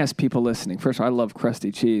 Let me ask people listening. First of all, I love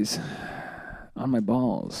crusty cheese on my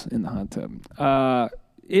balls in the hot tub.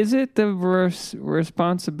 Is it the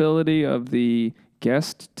responsibility of the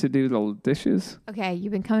guest to do the dishes? Okay,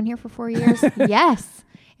 you've been coming here for 4 years. Yes,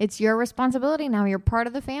 it's your responsibility now. You're part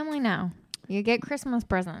of the family now. You get Christmas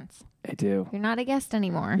presents. I do. You're not a guest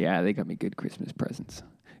anymore. Yeah, they got me good Christmas presents.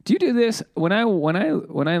 Do you do this when I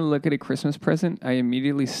look at a Christmas present? I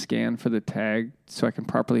immediately scan for the tag so I can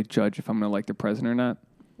properly judge if I'm going to like the present or not.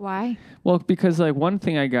 Why? Well, because one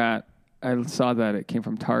thing I got, I saw that it came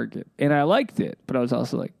from Target and I liked it, but I was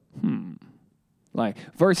also like,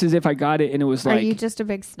 versus if I got it and it was Are you just a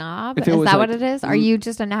big snob? Is that what it is? Are you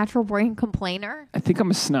just a natural brain complainer? I think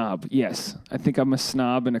I'm a snob, yes. I think I'm a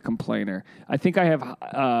snob and a complainer. I think I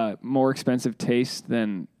have more expensive taste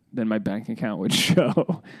than my bank account would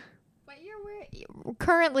show. But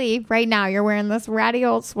currently, right now, you're wearing this ratty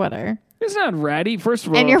old sweater. It's not ratty. First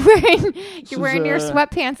of all, And you're wearing your is,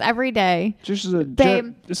 sweatpants every day. This is a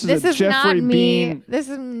Babe, this is a Jeffrey not me. Bean. This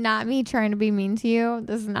is not me trying to be mean to you.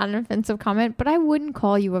 This is not an offensive comment, but I wouldn't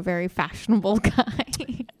call you a very fashionable guy.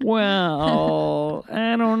 Well,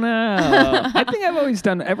 I don't know. I think I've always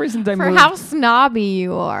done ever since I For moved. how snobby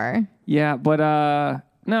you are. Yeah, but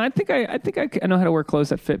no, I think I know how to wear clothes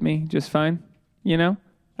that fit me just fine. You know,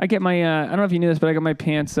 I get my I don't know if you knew this, but I got my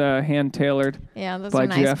pants hand tailored. Yeah, those by are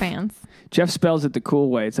nice Jeff. pants. Jeff spells it the cool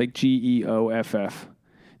way. It's like Geoff.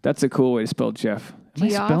 That's a cool way to spell Jeff. Am I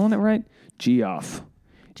Geoff? spelling it right? Geoff.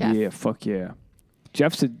 Jeff. Yeah, fuck yeah.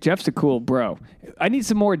 Jeff's a cool bro. I need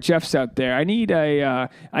some more Jeffs out there. I need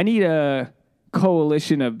a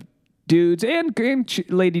coalition of dudes and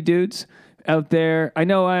lady dudes out there. I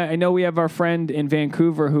know we have our friend in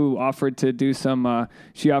Vancouver who offered to do some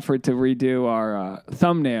she offered to redo our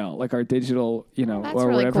thumbnail, like our digital, That's or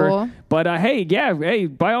really whatever. cool. But hey,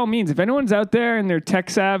 by all means, if anyone's out there and they're tech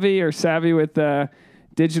savvy or savvy with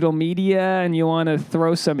digital media and you want to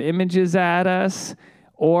throw some images at us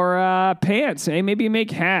or pants, maybe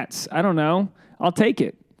make hats. I don't know. I'll take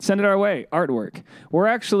it. Send it our way. Artwork. We're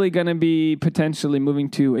actually going to be potentially moving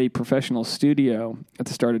to a professional studio at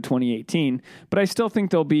the start of 2018, but I still think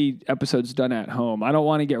there'll be episodes done at home. I don't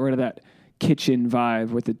want to get rid of that kitchen vibe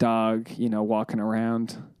with the dog, walking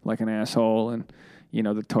around like an asshole and,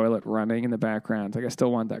 the toilet running in the background. Like I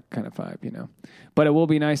still want that kind of vibe, But it will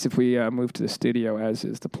be nice if we move to the studio, as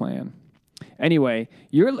is the plan. Anyway,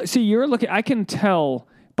 you're looking. I can tell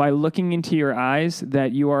by looking into your eyes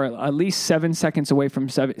that you are at least 7 seconds away from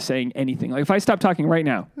saying anything. Like if I stop talking right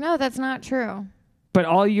now. No, that's not true. But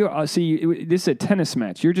all you this is a tennis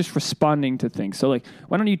match. You're just responding to things. So like,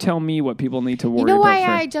 why don't you tell me what people need to worry about? You know why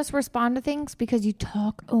I just respond to things? Because you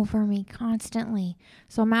talk over me constantly.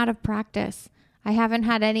 So I'm out of practice. I haven't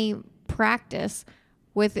had any practice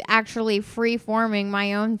with actually free-forming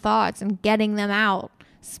my own thoughts and getting them out.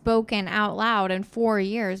 Spoken out loud in 4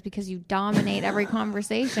 years because you dominate every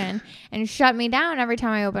conversation and shut me down every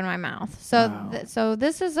time I open my mouth. So, Wow. So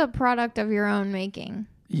this is a product of your own making.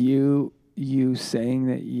 You saying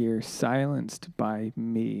that you're silenced by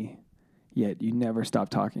me, yet you never stop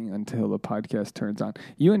talking until the podcast turns on.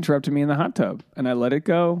 You interrupted me in the hot tub, and I let it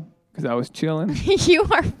go because I was chilling. You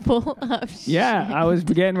are full of shit. Yeah, I was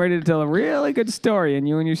getting ready to tell a really good story, and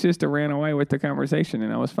you and your sister ran away with the conversation,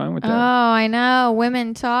 and I was fine with that. Oh, I know.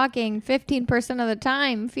 Women talking 15% of the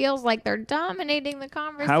time feels like they're dominating the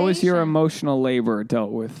conversation. How was your emotional labor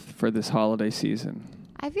dealt with for this holiday season?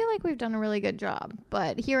 I feel like we've done a really good job,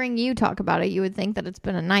 but hearing you talk about it, you would think that it's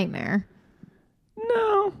been a nightmare.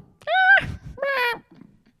 No. I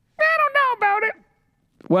don't know about it.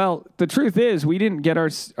 Well, the truth is, we didn't get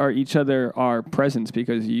each other our presents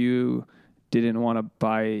because you didn't want to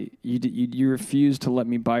buy. You refused to let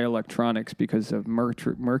me buy electronics because of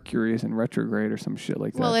Mercury is in retrograde or some shit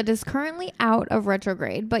like that. Well, it is currently out of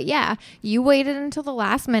retrograde, but yeah, you waited until the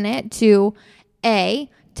last minute to A,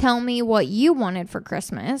 tell me what you wanted for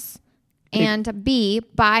Christmas, and B,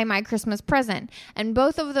 buy my Christmas present. And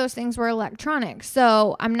both of those things were electronic.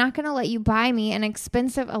 So I'm not going to let you buy me an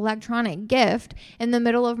expensive electronic gift in the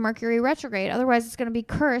middle of Mercury retrograde. Otherwise, it's going to be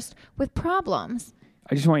cursed with problems.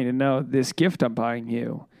 I just want you to know this gift I'm buying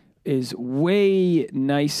you is way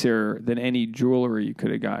nicer than any jewelry you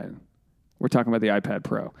could have gotten. We're talking about the iPad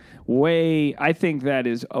Pro. I think that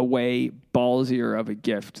is a way ballsier of a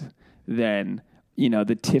gift than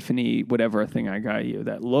the Tiffany whatever thing I got you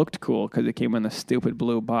that looked cool because it came in the stupid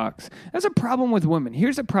blue box. That's a problem with women.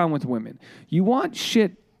 Here's a problem with women. You want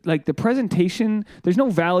shit like the presentation. There's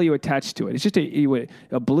no value attached to it. It's just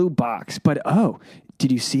a blue box. But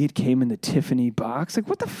did you see it came in the Tiffany box? Like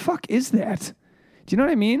what the fuck is that? Do you know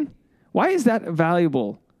what I mean? Why is that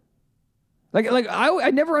valuable? Like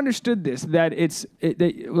I never understood this. That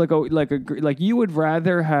like you would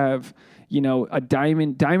rather have. A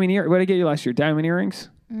diamond ear. What did I get you last year? Diamond earrings?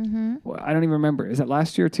 Mm-hmm. Well, I don't even remember. Is that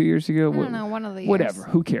last year or 2 years ago? I don't know. One of the years. Whatever.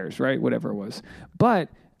 Who cares, right? Whatever it was. But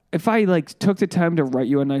if I took the time to write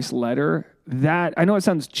you a nice letter, that I know it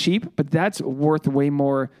sounds cheap, but that's worth way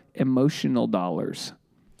more emotional dollars.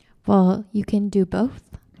 Well, you can do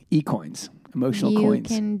both. E-coins. Emotional coins.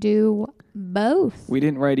 You can do both. We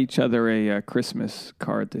didn't write each other a Christmas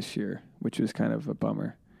card this year, which was kind of a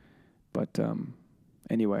bummer. But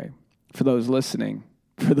anyway... For those listening,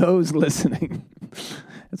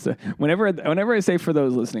 whenever I say for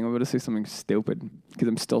those listening, I'm going to say something stupid because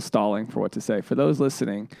I'm still stalling for what to say. For those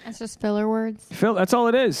listening. That's just filler words. That's all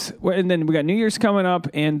it is. And then we got New Year's coming up.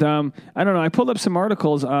 And I don't know. I pulled up some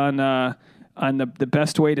articles on the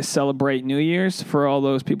best way to celebrate New Year's for all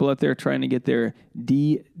those people out there trying to get their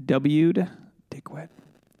DW'd, dick wet.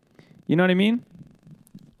 You know what I mean?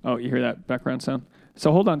 Oh, you hear that background sound?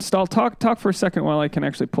 So hold on. Stall. Talk for a second while I can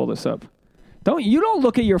actually pull this up. Don't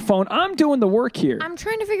look at your phone. I'm doing the work here. I'm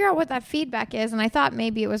trying to figure out what that feedback is, and I thought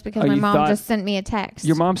maybe it was because my mom just sent me a text.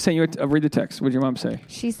 Your mom sent you read the text. What did your mom say?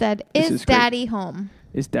 She said, "Is Daddy home?"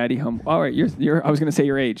 Is Daddy home? All right, you're. I was going to say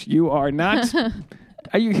your age. You are not.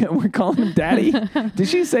 We're calling him Daddy. Did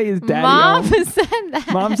she say is Daddy Mom home? said that.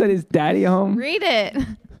 Mom said is Daddy home? Read it.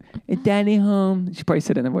 Is Daddy home? She probably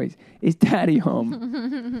said it in her voice. Is Daddy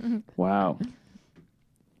home? Wow.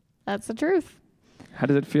 That's the truth. How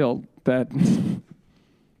does it feel that...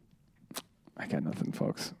 I got nothing,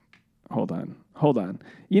 folks. Hold on.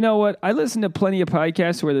 You know what? I listen to plenty of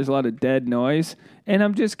podcasts where there's a lot of dead noise, and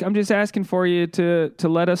I'm just asking for you to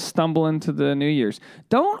let us stumble into the New Year's.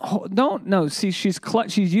 No. See, she's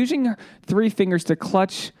using her 3 fingers to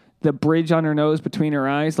clutch the bridge on her nose between her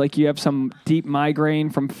eyes, like you have some deep migraine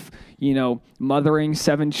from, mothering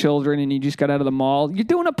 7 children, and you just got out of the mall. You're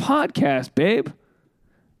doing a podcast, babe.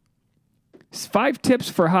 5 tips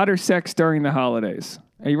for hotter sex during the holidays.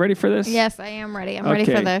 Are you ready for this? Yes, I am ready. I'm ready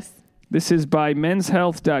for this. This is by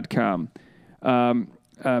menshealth.com.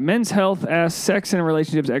 Men's Health asks sex and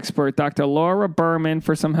relationships expert Dr. Laura Berman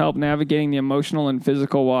for some help navigating the emotional and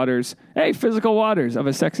physical waters of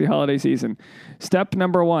a sexy holiday season. Step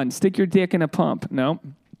number 1, stick your dick in a pump. No.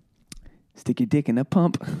 Stick your dick in a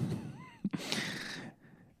pump.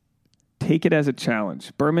 Take it as a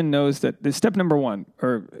challenge. Berman knows that this step number 1,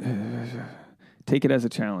 take it as a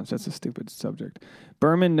challenge. That's a stupid subject.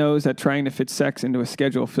 Berman knows that trying to fit sex into a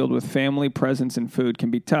schedule filled with family, presents, and food can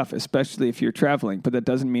be tough, especially if you're traveling, but that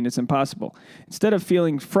doesn't mean it's impossible. Instead of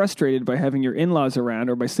feeling frustrated by having your in-laws around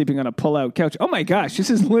or by sleeping on a pull-out couch, oh my gosh, this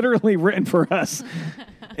is literally written for us.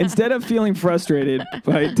 Instead of feeling frustrated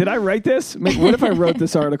by, did I write this? What if I wrote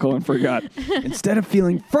this article and forgot? Instead of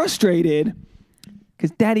feeling frustrated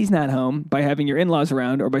because daddy's not home by having your in-laws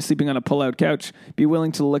around or by sleeping on a pull-out couch, be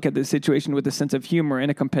willing to look at the situation with a sense of humor and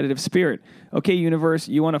a competitive spirit. Okay, universe,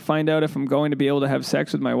 you want to find out if I'm going to be able to have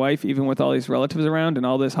sex with my wife even with all these relatives around and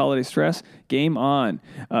all this holiday stress? Game on.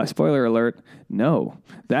 Spoiler alert, no.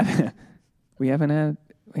 That we haven't had.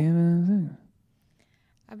 I've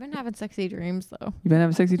been having sexy dreams, though. You've been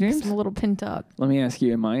having sexy dreams? I'm a little pent up. Let me ask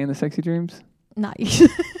you, am I in the sexy dreams? Not you.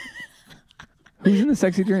 Who's in the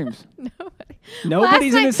sexy dreams? Nobody.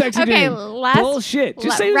 Nobody's in the sexy dream. Bullshit.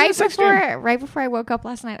 Just say right before I woke up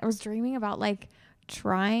last night, I was dreaming about like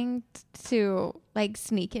trying to like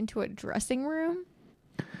sneak into a dressing room.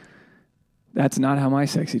 That's not how my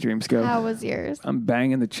sexy dreams go. How was yours? I'm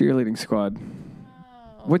banging the cheerleading squad.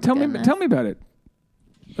 Oh, Tell me about it.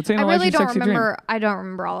 Let's I really don't remember. I don't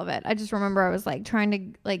remember all of it. I just remember I was like trying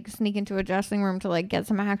to like sneak into a dressing room to like get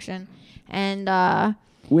some action, and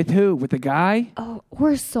with who? With the guy? Oh,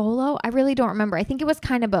 or solo? I really don't remember. I think it was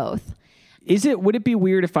kind of both. Would it be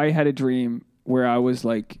weird if I had a dream where I was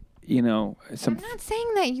like, I'm not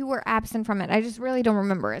saying that you were absent from it. I just really don't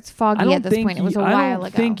remember. It's foggy at this point. It was a while ago. I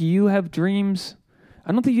don't think you have dreams.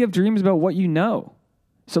 I don't think you have dreams about what you know.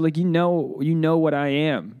 So like you know what I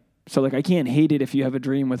am. So like I can't hate it if you have a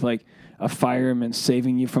dream with like a fireman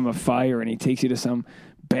saving you from a fire and he takes you to some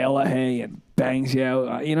bale of hay and bangs you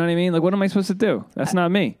out. You know what I mean? Like, what am I supposed to do? That's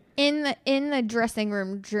not me. In the dressing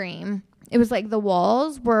room dream, it was like the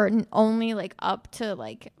walls were only like up to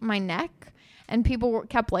like my neck, and people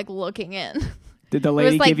kept like looking in. Did the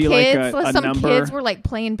lady give you kids, like a some number? Kids were like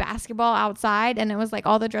playing basketball outside, and it was like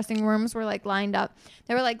all the dressing rooms were like lined up.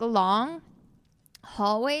 They were like long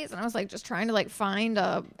hallways, and I was like just trying to like find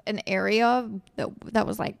an area that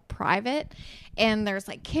was like private, and there's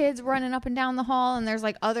like kids running up and down the hall, and there's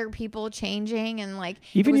like other people changing, and like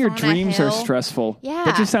even your dreams are stressful. Yeah,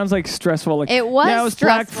 that just sounds like stressful. Like it was. Yeah, it was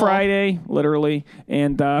Black Friday, literally,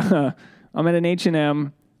 and I'm at an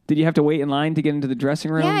H&M. Did you have to wait in line to get into the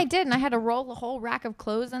dressing room? Yeah, I did, and I had to roll a whole rack of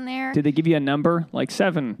clothes in there. Did they give you a number like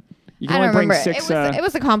 7? You can I don't only bring remember. 6. It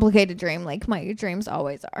was a complicated dream, like my dreams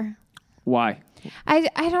always are. Why? I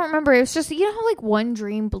don't remember. It was just, how like one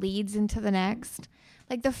dream bleeds into the next.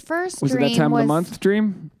 Like the first dream was it that time of the month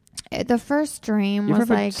dream? The first dream you was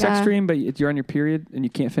ever have like a sex dream, but you're on your period and you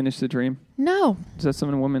can't finish the dream. No. Is that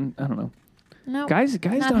something a woman? I don't know. No. Guys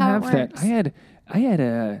don't have that. I had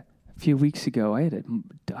a few weeks ago.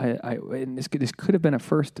 And this could have been a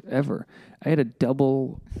first ever. I had a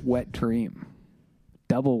double wet dream.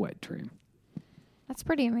 That's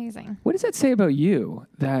pretty amazing. What does that say about you?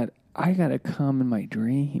 That I gotta come in my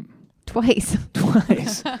dream twice.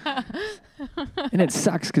 And it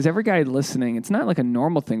sucks because every guy listening, it's not like a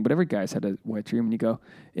normal thing, but every guy's had a wet dream, and you go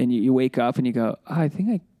and you wake up and you go, I think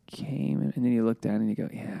I came, and then you look down and you go,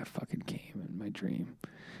 yeah, I fucking came in my dream,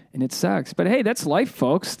 And it sucks. But hey, that's life,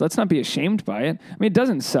 folks. Let's not be ashamed by it. I mean, it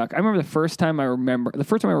doesn't suck. I remember the first time I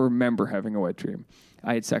remember having a wet dream,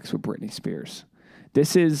 I had sex with Britney Spears.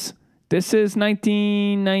 This is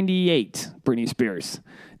 1998, Britney Spears.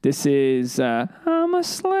 This is I'm a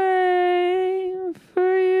slave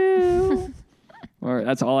for you. Or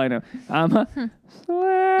that's all I know. I'm a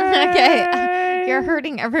slave. Okay. You're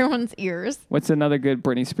hurting everyone's ears. What's another good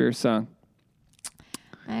Britney Spears song?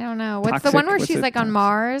 I don't know. What's Toxic? the one where What's she's it? like on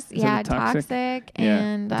Mars? Is Yeah, it Toxic? Toxic. Yeah.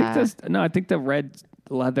 And I think the red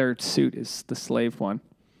leather suit is the slave one.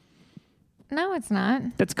 no, it's not.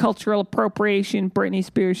 That's cultural appropriation. Britney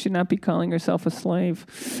Spears should not be calling herself a slave.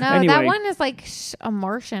 No, Anyway. that one is like a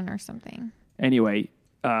Martian or something. Anyway,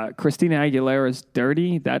 Christina Aguilera's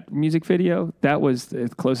Dirty, that music video, that was the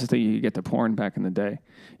closest thing you could get to porn back in the day.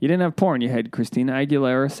 You didn't have porn. You had Christina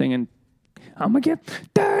Aguilera singing, I'm going to get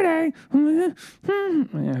dirty.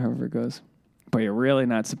 Yeah, however it goes. But you're really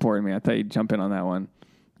not supporting me. I thought you'd jump in on that one.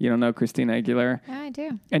 You don't know Christina Aguilera? Yeah, I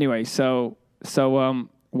do. Anyway, so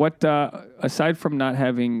what, aside from not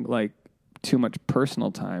having like too much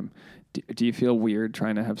personal time, do you feel weird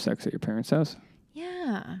trying to have sex at your parents' house?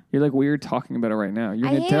 Yeah. You're like weird talking about it right now. You're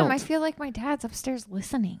I an adult. am. I feel like my dad's upstairs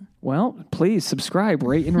listening. Well, please subscribe,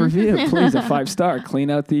 rate, and review. Please, a 5-star. Clean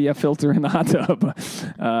out the filter in the hot tub.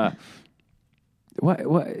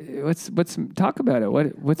 What's talk about it?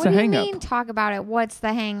 What's What the do you hang mean up? talk about it? What's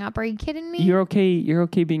the hang up? Are you kidding me? You're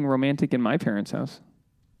okay being romantic in my parents' house.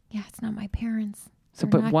 Yeah, it's not my parents. So,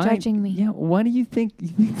 They're but not why? judging me. Yeah, why do you think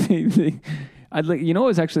I'd like? You know, what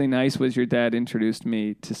was actually nice was your dad introduced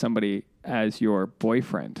me to somebody as your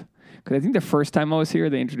boyfriend. Because I think the first time I was here,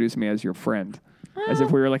 they introduced me as your friend, as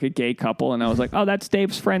if we were like a gay couple, and I was like, "Oh, that's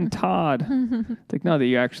Dave's friend Todd." It's like, no, that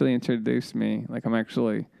you actually introduced me. Like, I'm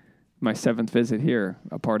actually my 7th visit here,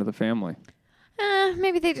 a part of the family.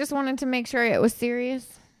 Maybe they just wanted to make sure it was serious.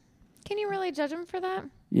 Can you really judge them for that?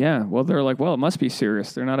 Yeah, well, they're like, well, it must be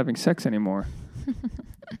serious. They're not having sex anymore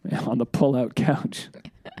on the pull-out couch.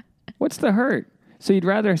 What's the hurt? So you'd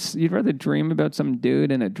rather dream about some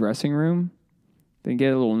dude in a dressing room than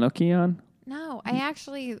get a little nookie on? No, I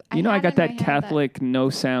actually... I got that Catholic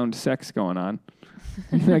no-sound sex going on.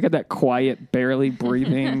 I got that quiet, barely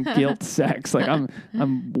breathing guilt sex. Like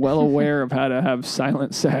I'm well aware of how to have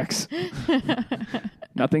silent sex.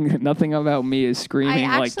 Nothing about me is screaming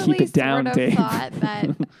like keep it down, Dave. I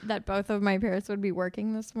thought that both of my parents would be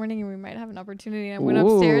working this morning and we might have an opportunity. And I went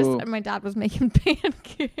upstairs and my dad was making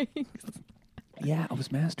pancakes. Yeah, I was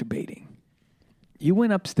masturbating. You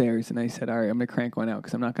went upstairs and I said, all right, I'm going to crank one out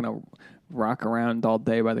because I'm not going to rock around all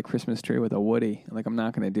day by the Christmas tree with a Woody. Like, I'm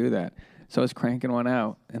not going to do that. So I was cranking one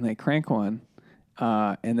out and I crank one.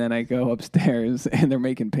 And then I go upstairs and they're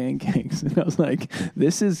making pancakes. And I was like,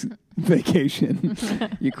 this is vacation.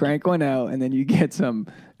 You crank one out and then you get some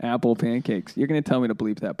apple pancakes. You're going to tell me to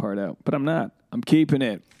bleep that part out. But I'm not. I'm keeping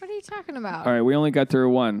it. What are you talking about? All right, we only got through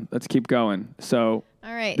one. Let's keep going. So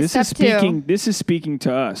all right, this step is speaking. 2. This is speaking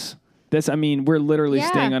to us. We're literally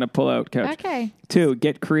staying on a pull-out couch. Okay. 2,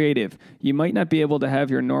 get creative. You might not be able to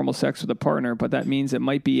have your normal sex with a partner, but that means it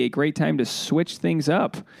might be a great time to switch things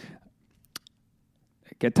up.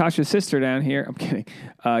 Get Tasha's sister down here. I'm kidding.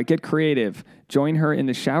 Get creative. Join her in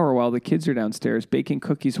the shower while the kids are downstairs baking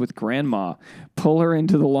cookies with grandma. Pull her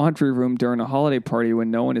into the laundry room during a holiday party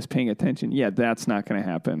when no one is paying attention. Yeah, that's not going to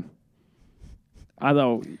happen.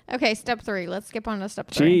 Although... Okay, step 3. Let's skip on to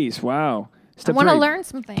step 3. Jeez, wow. I want to learn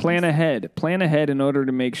some things. Plan ahead. Plan ahead in order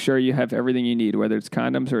to make sure you have everything you need, whether it's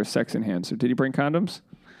condoms or a sex enhancer. Did you bring condoms?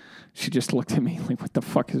 She just looked at me like, what the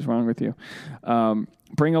fuck is wrong with you?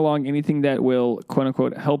 Bring along anything that will, quote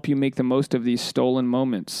unquote, help you make the most of these stolen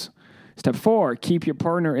moments. Step 4, keep your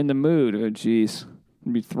partner in the mood. Oh, geez.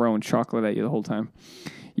 I'd be throwing chocolate at you the whole time.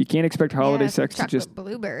 You can't expect holiday sex to just...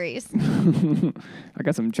 blueberries. I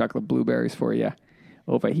got some chocolate blueberries for you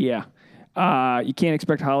over here. You can't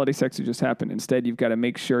expect holiday sex to just happen. Instead, you've got to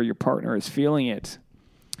make sure your partner is feeling it.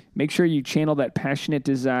 Make sure you channel that passionate,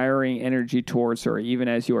 desiring energy towards her, even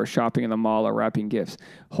as you are shopping in the mall or wrapping gifts.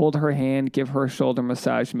 Hold her hand, give her a shoulder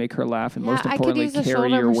massage, make her laugh, and most importantly,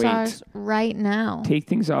 carry your weight. Right now. Take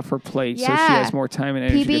things off her plate so she has more time and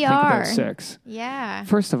energy to think about sex. Yeah.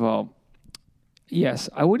 First of all, yes,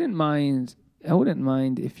 I wouldn't mind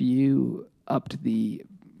if you upped the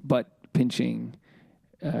butt pinching,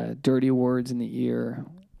 dirty words in the ear.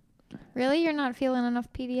 Really? You're not feeling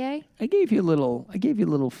enough PDA? I gave you a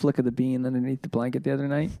little flick of the bean underneath the blanket the other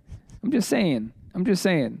night. I'm just saying.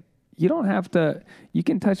 You don't have to. You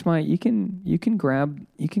can touch my. You can grab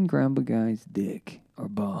a guy's dick or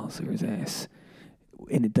balls or his ass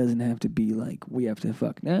And it doesn't have to be like, we have to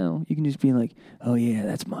fuck now. You can just be like, oh, yeah,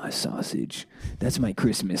 that's my sausage. That's my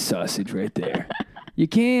Christmas sausage right there. You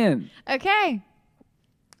can. Okay.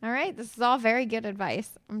 All right. This is all very good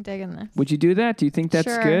advice. I'm digging this. Would you do that? Do you think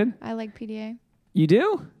that's good? I like PDA. You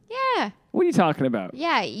do? Yeah. What are you talking about?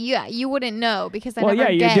 Yeah. You wouldn't know because I never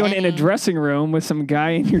get you're doing it in a dressing room with some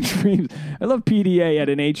guy in your dreams. I love PDA at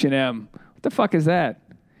an H&M. What the fuck is that?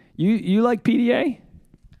 You like PDA?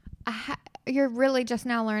 You're really just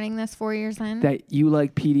now learning this 4 years in? That you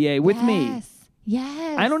like PDA with me?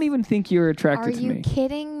 Yes. I don't even think you're attracted to me. Are you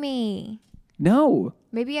kidding me? No.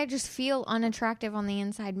 Maybe I just feel unattractive on the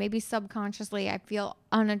inside. Maybe subconsciously I feel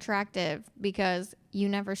unattractive because you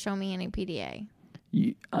never show me any PDA.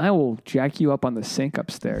 I will jack you up on the sink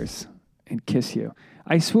upstairs and kiss you.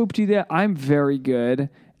 I swooped you there. I'm very good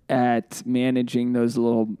at managing those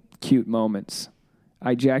little cute moments.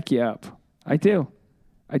 I jack you up. I do.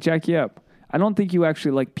 I jack you up. I don't think you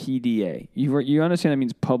actually like PDA. You understand that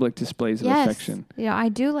means public displays of affection. Yeah, I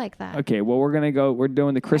do like that. Okay, well, we're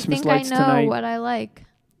doing the Christmas lights tonight. I know what I like.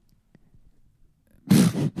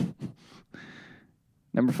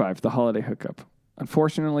 Number 5, the holiday hookup.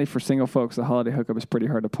 Unfortunately for single folks, the holiday hookup is pretty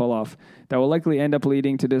hard to pull off. That will likely end up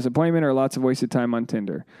leading to disappointment or lots of wasted time on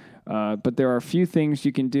Tinder. But there are a few things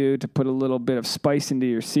you can do to put a little bit of spice into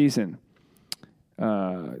your season.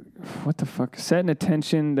 What the fuck? Set an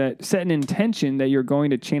intention that you're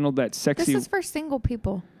going to channel that sexy. This is for single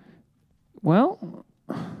people. Well,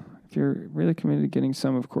 if you're really committed to getting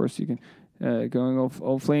some, of course you can. Going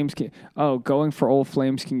old flames going for old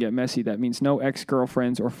flames can get messy. That means no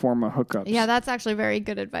ex-girlfriends or former hookups. Yeah, that's actually very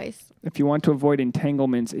good advice. If you want to avoid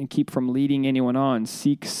entanglements and keep from leading anyone on,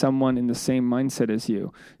 seek someone in the same mindset as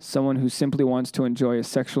you. Someone who simply wants to enjoy a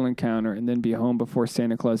sexual encounter and then be home before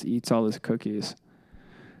Santa Claus eats all his cookies.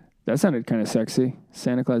 That sounded kind of sexy.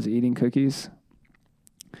 Santa Claus eating cookies.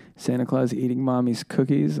 Santa Claus eating mommy's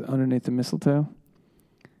cookies underneath the mistletoe.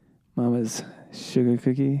 Mama's sugar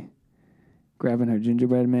cookie. Grabbing her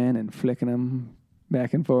gingerbread man and flicking him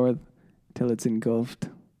back and forth till it's engulfed.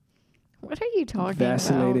 What are you talking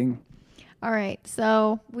Vacillating. About? All right,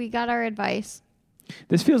 so we got our advice.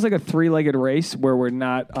 This feels like a 3-legged race where we're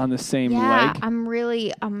not on the same leg.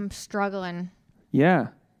 I'm struggling. Yeah.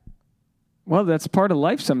 Well, that's part of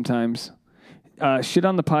life sometimes. Shit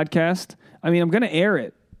on the podcast. I mean, I'm going to air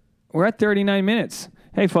it. We're at 39 minutes.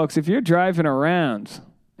 Hey, folks, if you're driving around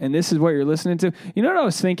and this is what you're listening to, you know what I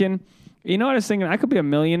was thinking? I could be a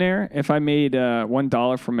millionaire if I made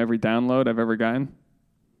 $1 from every download I've ever gotten.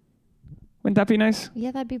 Wouldn't that be nice?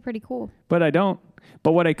 Yeah, that'd be pretty cool. But I don't.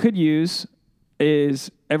 But what I could use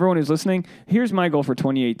is everyone who's listening, here's my goal for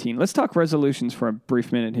 2018. Let's talk resolutions for a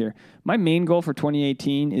brief minute here. My main goal for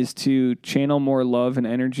 2018 is to channel more love and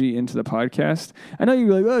energy into the podcast. I know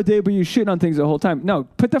you're like, oh, Dave, but you're shitting on things the whole time. No,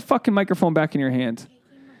 put the fucking microphone back in your hand.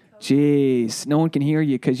 Jeez, no one can hear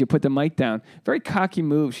you because you put the mic down. Very cocky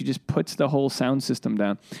move. She just puts the whole sound system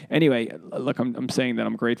down. Anyway, look, I'm saying that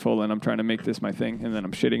I'm grateful and I'm trying to make this my thing, and then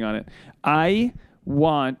I'm shitting on it. I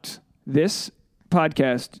want this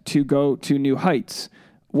podcast to go to new heights.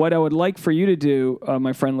 What I would like for you to do,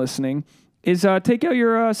 my friend listening, is take out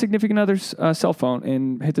your significant other's cell phone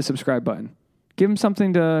and hit the subscribe button. Give them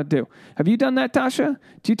something to do. Have you done that, Tasha?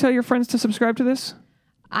 Do you tell your friends to subscribe to this?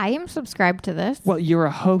 I am subscribed to this. Well, you're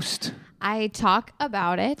a host. I talk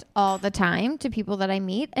about it all the time to people that I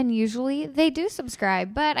meet, and usually they do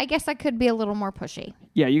subscribe, but I guess I could be a little more pushy.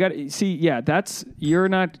 Yeah, you got to see. Yeah, and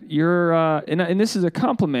this is a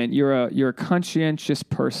compliment. You're a conscientious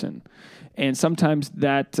person, and sometimes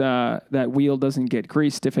that wheel doesn't get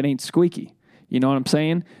greased if it ain't squeaky. You know what I'm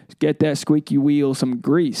saying? Get that squeaky wheel some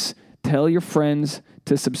grease. Tell your friends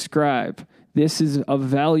to subscribe. This is of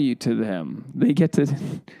value to them. They get to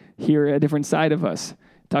hear a different side of us,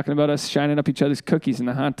 talking about us shining up each other's cookies in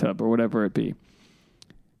the hot tub or whatever it be.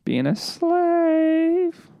 Being a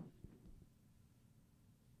slave.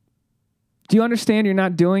 Do you understand you're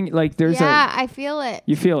not doing, like, I feel it.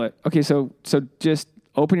 You feel it. Okay, so just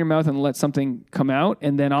open your mouth and let something come out,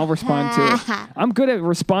 and then I'll respond to it. I'm good at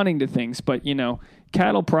responding to things, but,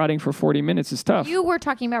 cattle prodding for 40 minutes is tough. You were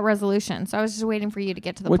talking about resolution, so I was just waiting for you to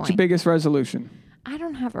get to the point. What's your biggest resolution? I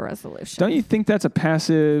don't have a resolution. Don't you think that's a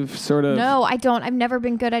passive sort of... No, I don't. I've never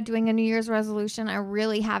been good at doing a New Year's resolution. I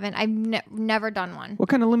really haven't. I've never done one. What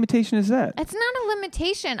kind of limitation is that? It's not a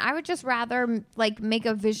limitation. I would just rather make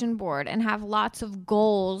a vision board and have lots of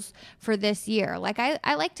goals for this year. Like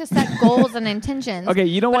I like to set goals and intentions. Okay,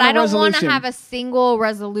 you don't want a resolution. But I don't want to have a single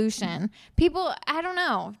resolution. People, I don't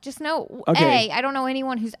know. Just know, okay. I don't know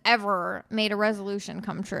anyone who's ever made a resolution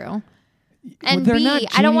come true. And they're B, not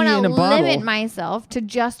I don't want genie to in a bottle. limit myself to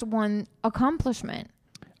just one accomplishment.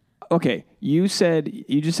 Okay, you just said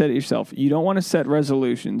it yourself. You don't want to set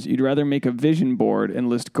resolutions. You'd rather make a vision board and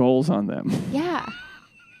list goals on them. Yeah.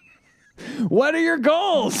 What are your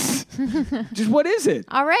goals? Just what is it?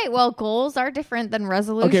 All right. Well, goals are different than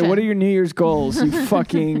resolutions. Okay, what are your New Year's goals, you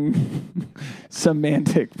fucking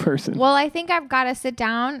semantic person? Well, I think I've got to sit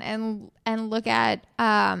down and look at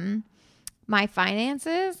my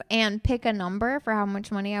finances and pick a number for how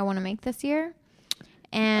much money I want to make this year.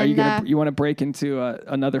 And Are you gonna you want to break into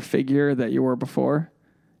another figure that you were before?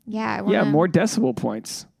 Yeah, I wanna, yeah, more decibel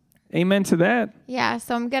points. Amen to that. Yeah,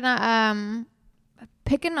 so I'm gonna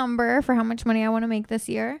pick a number for how much money I want to make this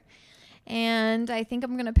year, and I think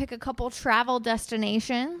I'm gonna pick a couple travel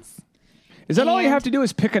destinations. Is that all you have to do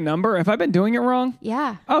is pick a number? Have I been doing it wrong?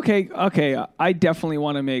 Yeah. Okay. I definitely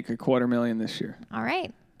want to make $250,000 this year. All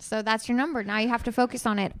right. So that's your number. Now you have to focus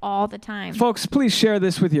on it all the time. Folks, please share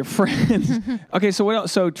this with your friends. Okay, so what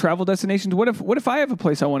else? So travel destinations. What if I have a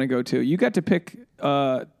place I want to go to? You got to pick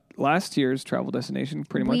last year's travel destination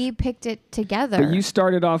pretty much. We picked it together. But you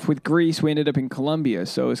started off with Greece. We ended up in Colombia.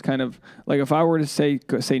 So it's kind of like if I were to say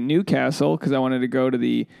Newcastle, because I wanted to go to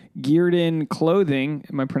the Geared-In clothing.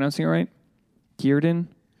 Am I pronouncing it right? Geared-In?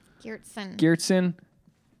 Geertsen.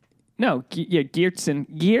 No,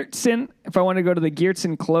 Geertsen. If I want to go to the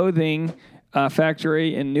Geertsen clothing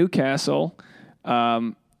factory in Newcastle,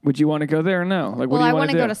 would you want to go there or no? Like, I want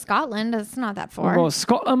to go to Scotland. It's not that far. Well,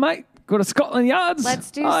 Scotland, mate. Go to Scotland Yards. Let's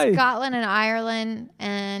do Scotland and Ireland,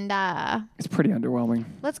 and it's pretty underwhelming.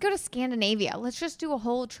 Let's go to Scandinavia. Let's just do a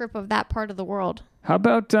whole trip of that part of the world. How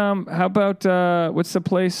about what's the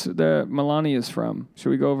place that Melania's from? Should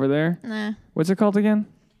we go over there? Nah. What's it called again?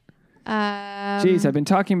 Jeez, I've been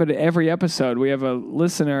talking about it every episode. We have a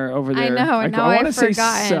listener over there. I know, and now I want to say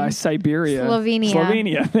Siberia.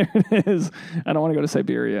 Slovenia. There it is. I don't want to go to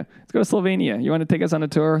Siberia. Let's go to Slovenia. You want to take us on a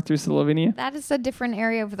tour through Slovenia? That is a different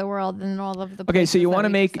area of the world than all of the. Okay, so you want to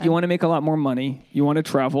make a lot more money. You want to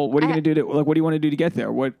travel. What are you going to do? What do you want to do to get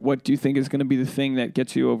there? What do you think is going to be the thing that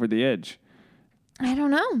gets you over the edge? I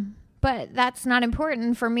don't know. But that's not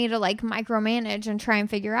important for me to micromanage and try and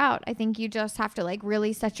figure out. I think you just have to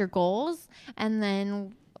really set your goals and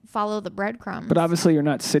then follow the breadcrumbs. But obviously you're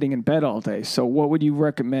not sitting in bed all day. So what would you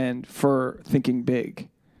recommend for thinking big?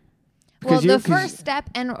 Well, the first step,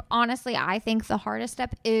 and honestly, I think the hardest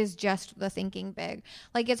step is just the thinking big.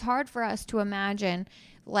 It's hard for us to imagine,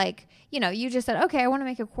 you just said, okay, I want to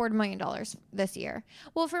make $250,000 this year.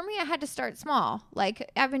 Well, for me, I had to start small.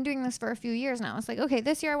 I've been doing this for a few years now. It's okay,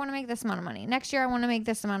 this year I want to make this amount of money. Next year I want to make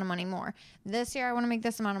this amount of money more. This year I want to make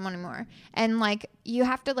this amount of money more. And you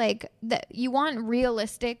have to you want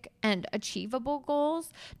realistic and achievable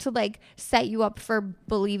goals to set you up for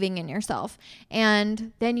believing in yourself.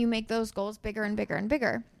 And then you make those goals bigger and bigger and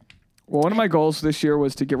bigger. Well, one of my goals this year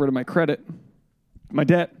was to get rid of my credit, my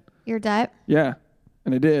debt. Your debt? Yeah.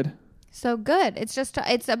 And I did. So good.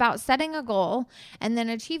 It's about setting a goal and then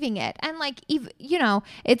achieving it. And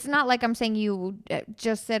it's not like I'm saying you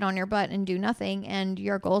just sit on your butt and do nothing and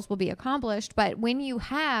your goals will be accomplished. But when you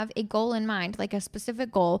have a goal in mind, a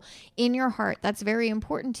specific goal in your heart that's very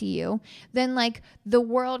important to you, then the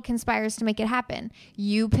world conspires to make it happen.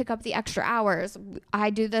 You pick up the extra hours. I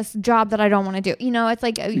do this job that I don't want to do. It's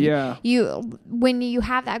when you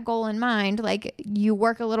have that goal in mind, you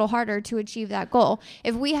work a little harder to achieve that goal.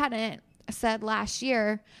 If we hadn't said last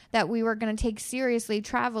year that we were going to take seriously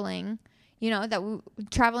traveling,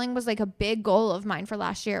 traveling was a big goal of mine for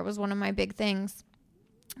last year. It was one of my big things.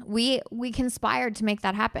 We conspired to make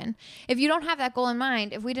that happen. If you don't have that goal in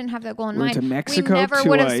mind, if we didn't have that goal in mind, to Mexico we never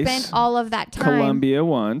would have spent all of that time. Colombia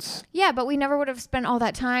once. Yeah, but we never would have spent all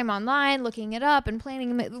that time online looking it up and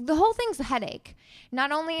planning. The whole thing's a headache.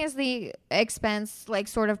 Not only is the expense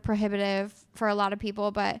sort of prohibitive for a lot of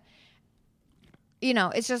people, but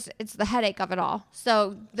it's the headache of it all.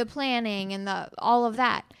 So the planning and all of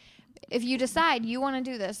that. If you decide you want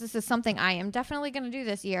to do this is something I am definitely going to do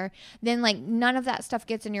this year, then none of that stuff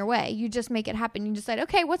gets in your way. You just make it happen. You decide,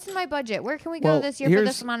 okay, what's in my budget? Where can we go this year for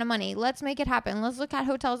this amount of money? Let's make it happen. Let's look at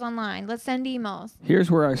hotels online. Let's send emails.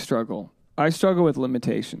 Here's where I struggle. I struggle with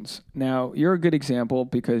limitations. Now, you're a good example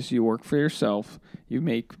because you work for yourself. You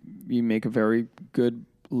make a very good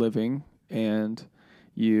living and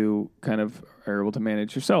you kind of are able to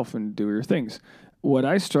manage yourself and do your things. What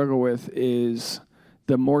I struggle with is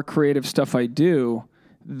the more creative stuff I do,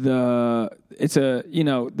 the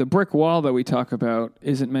brick wall that we talk about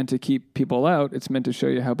isn't meant to keep people out. It's meant to show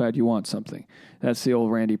you how bad you want something. That's the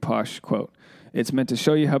old Randy Posh quote. It's meant to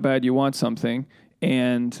show you how bad you want something.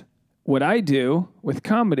 And what I do with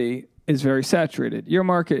comedy, is very saturated. Your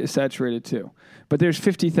market is saturated too. But there's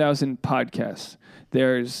 50,000 podcasts.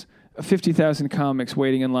 There's 50,000 comics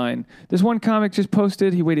waiting in line. This one comic just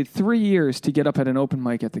posted he waited 3 years to get up at an open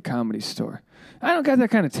mic at the Comedy Store. I don't got that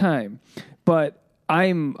kind of time. But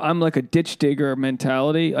I'm like a ditch digger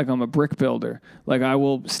mentality. Like I'm a brick builder. Like I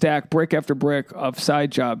will stack brick after brick of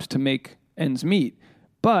side jobs to make ends meet.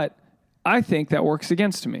 But I think that works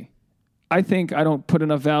against me. I think I don't put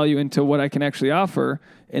enough value into what I can actually offer,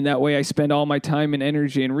 and that way I spend all my time and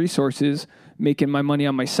energy and resources making my money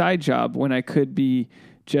on my side job when I could be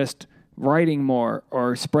just writing more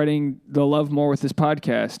or spreading the love more with this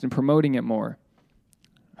podcast and promoting it more.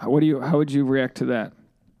 How would you react to that?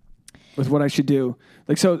 With what I should do?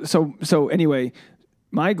 Like so anyway,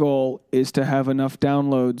 my goal is to have enough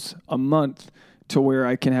downloads a month to where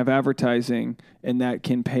I can have advertising and that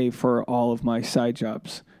can pay for all of my side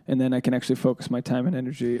jobs. And then I can actually focus my time and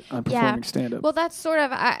energy on performing stand-up. Well, that's sort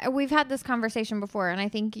of, we've had this conversation before, and I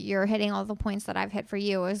think you're hitting all the points that I've hit for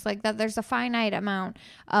you, is like that there's a finite amount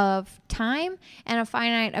of time and a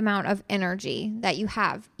finite amount of energy that you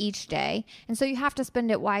have each day. And so you have to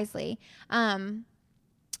spend it wisely.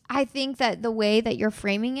 I think that the way that you're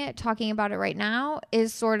framing it, talking about it right now,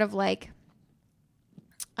 is sort of like...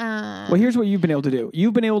 well, here's what you've been able to do.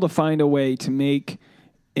 You've been able to find a way to make...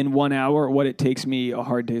 in 1 hour what it takes me a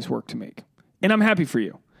hard day's work to make. And I'm happy for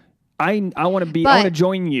you. I want to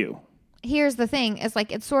join you. Here's the thing. It's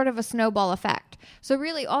like, it's sort of a snowball effect. So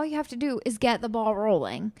really all you have to do is get the ball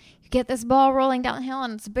rolling. You get this ball rolling downhill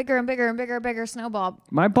and it's bigger and bigger and bigger and bigger snowball.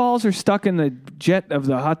 My balls are stuck in the jet of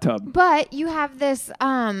the hot tub. But you have this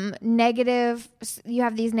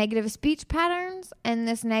these negative speech patterns and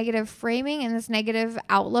this negative framing and this negative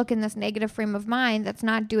outlook and this negative frame of mind that's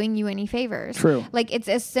not doing you any favors. True. Like it's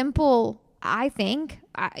as simple, I think,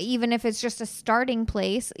 even if it's just a starting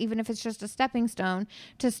place, even if it's just a stepping stone,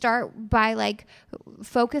 to start by like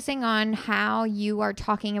focusing on how you are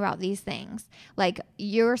talking about these things. Like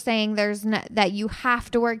you're saying that you have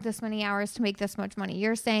to work this many hours to make this much money.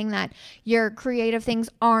 You're saying that your creative things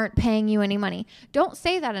aren't paying you any money. Don't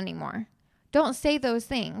say that anymore. Don't say those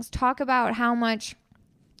things. Talk about how much,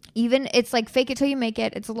 even it's like fake it till you make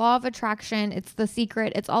it. It's law of attraction. It's The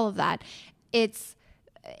Secret. It's all of that. It's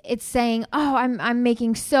saying, oh, I'm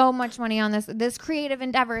making so much money on this creative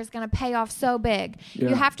endeavor is going to pay off so big. Yeah.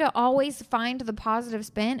 You have to always find the positive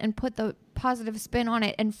spin and put the positive spin on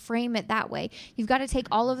it and frame it that way. You've got to take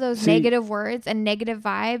all of those negative words and negative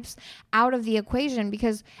vibes out of the equation,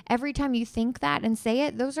 because every time you think that and say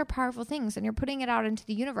it, those are powerful things and you're putting it out into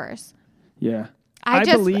the universe. Yeah.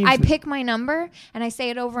 I pick my number and I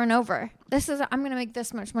say it over and over. I'm going to make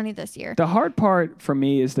this much money this year. The hard part for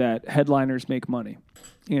me is that headliners make money.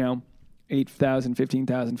 You know, $8,000,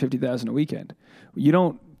 $15,000, $50,000 a weekend. You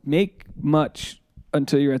don't make much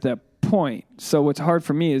until you're at that point. So what's hard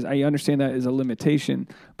for me is I understand that is a limitation,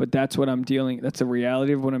 but that's the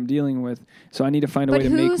reality of what I'm dealing with. So I need to find a way to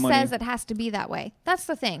make money. But who says it has to be that way? That's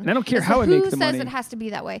the thing. And I don't care how I make the money. Who says it has to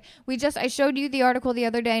be that way? I showed you the article the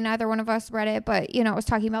other day. Neither one of us read it, but it was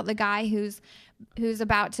talking about the guy who's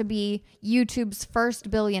about to be YouTube's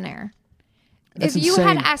first billionaire. That's if you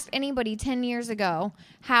insane. Had asked anybody 10 years ago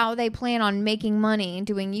how they plan on making money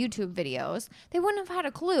doing YouTube videos, they wouldn't have had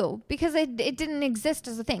a clue, because it didn't exist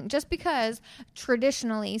as a thing. Just because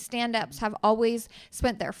traditionally stand-ups have always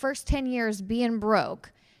spent their first 10 years being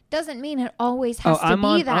broke doesn't mean it always has to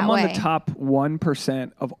be that way. I'm on the top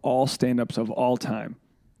 1% of all stand-ups of all time.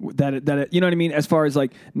 That you know what I mean? As far as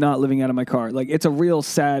like not living out of my car, like it's a real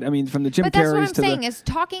sad. I mean, from the Jim Carrey's to the. But that's what I'm saying is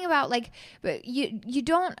talking about like, but you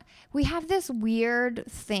don't. We have this weird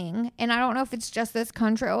thing, and I don't know if it's just this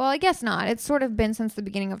country. Well, I guess not. It's sort of been since the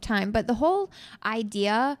beginning of time. But the whole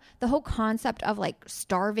idea, the whole concept of like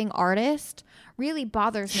starving artist really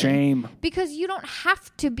bothers me. Shame. Because you don't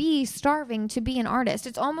have to be starving to be an artist.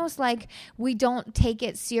 It's almost like we don't take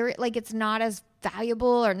it serious. Like it's not as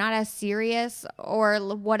valuable or not as serious or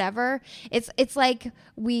whatever. It's like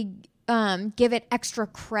we give it extra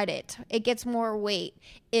credit. It gets more weight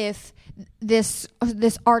if this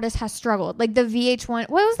artist has struggled. Like the VH1, what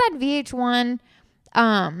was that VH1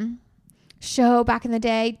 show back in the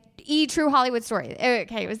day? True Hollywood Story.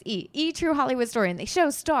 Okay, it was True Hollywood Story, and they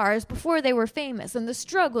show stars before they were famous and the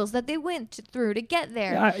struggles that they went through to get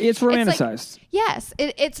there. Yeah, it's romanticized.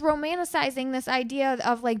 It's romanticizing this idea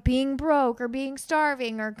of like being broke or being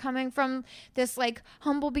starving or coming from this like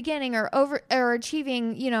humble beginning or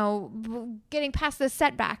achieving, getting past this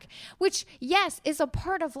setback, which yes is a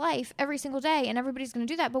part of life every single day, and everybody's going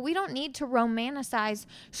to do that. But we don't need to romanticize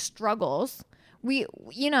struggles. You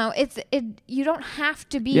don't have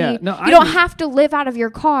to be, you don't have to live out of your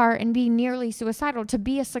car and be nearly suicidal to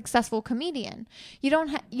be a successful comedian. You don't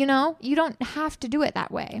have to do it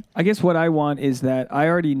that way. I guess what I want is that I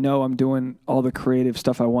already know I'm doing all the creative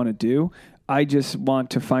stuff I want to do. I just want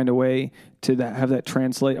to find a way to have that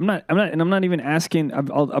translate. I'm not even asking.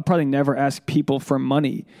 I'll probably never ask people for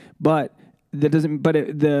money, but that doesn't. But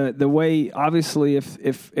the way, obviously,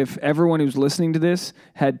 if everyone who's listening to this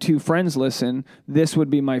had 2 friends listen, this would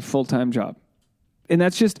be my full-time job, and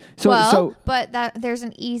that's just so. But there's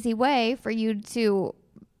an easy way for you to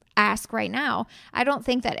ask right now. I don't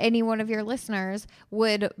think that any one of your listeners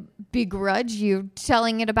would begrudge you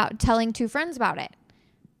telling 2 friends about it.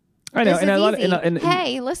 I know,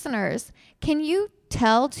 Hey, listeners, can you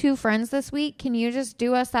tell 2 friends this week? Can you just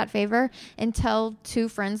do us that favor and tell 2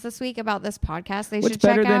 friends this week about this podcast they should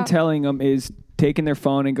check out? What's better than telling them is taking their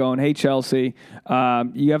phone and going, hey, Chelsea,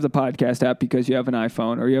 you have the podcast app because you have an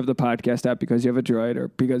iPhone, or you have the podcast app because you have a Droid, or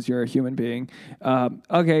because you're a human being.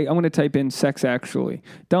 Okay, I'm going to type in sex actually.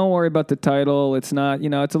 Don't worry about the title. It's not,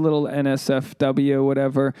 it's a little NSFW,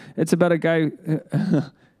 whatever. It's about a guy...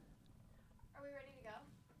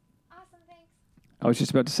 I was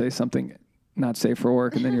just about to say something not safe for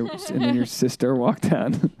work, and then your sister walked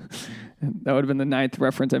down. That would have been the 9th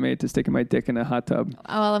reference I made to sticking my dick in a hot tub.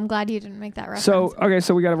 Oh, well, I'm glad you didn't make that reference.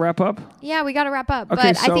 So we got to wrap up? Yeah, we got to wrap up.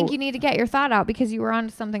 Okay, but I think you need to get your thought out because you were on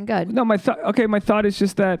to something good. No, my thought is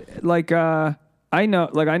just that I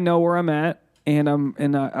know where I'm at, and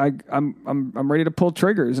I'm ready to pull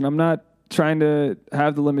triggers, and I'm not trying to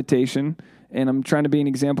have the limitation, and I'm trying to be an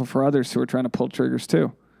example for others who are trying to pull triggers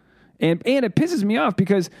too. And it pisses me off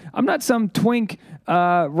because I'm not some twink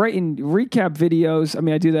writing recap videos. I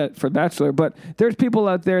mean, I do that for Bachelor, but there's people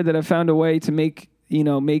out there that have found a way to make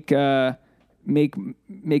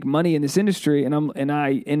money in this industry, and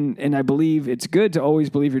I believe it's good to always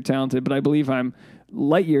believe you're talented, but I believe I'm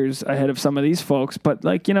light years ahead of some of these folks. But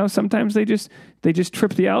sometimes they just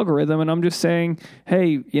trip the algorithm, and I'm just saying,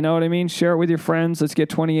 hey, you know what I mean? Share it with your friends. Let's get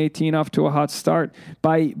 2018 off to a hot start.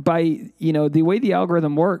 By the way the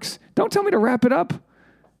algorithm works, don't tell me to wrap it up.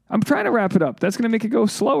 I'm trying to wrap it up. That's going to make it go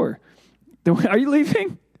slower. Are you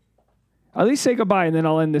leaving? At least say goodbye, and then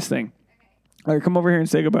I'll end this thing. All right, come over here and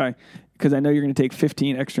say goodbye, because I know you're going to take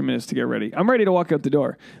 15 extra minutes to get ready. I'm ready to walk out the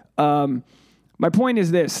door. My point is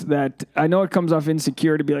this, that I know it comes off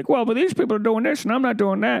insecure to be like, well, but these people are doing this and I'm not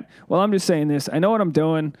doing that. Well, I'm just saying this. I know what I'm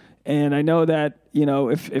doing, and I know that,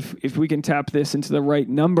 if we can tap this into the right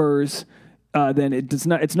numbers, then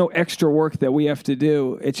it's no extra work that we have to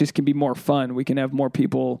do. It just can be more fun. We can have more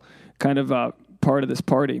people kind of part of this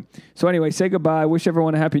party. So anyway, say goodbye. Wish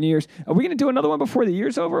everyone a happy New Year's. Are we going to do another one before the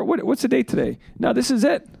year's over? What's the date today? No, this is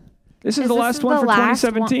it. This is the last one for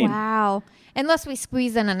 2017. Wow. Unless we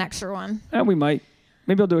squeeze in an extra one. And we might.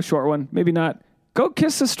 Maybe I'll do a short one. Maybe not. Go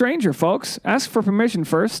kiss a stranger, folks. Ask for permission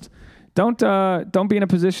first. Don't be in a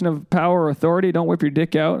position of power or authority. Don't whip your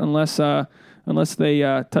dick out unless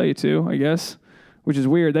they tell you to, I guess. Which is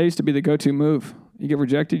weird. That used to be the go-to move. You get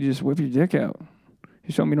rejected, you just whip your dick out.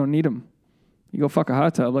 You show them you don't need them. You go fuck a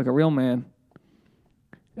hot tub like a real man.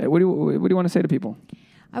 What do you want to say to people?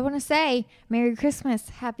 I want to say Merry Christmas,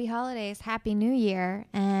 Happy Holidays, Happy New Year,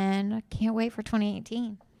 and I can't wait for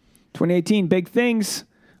 2018. 2018, big things.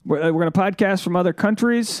 We're going to podcast from other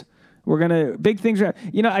countries. We're going to, big things. For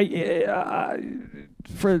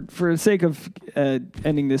the sake of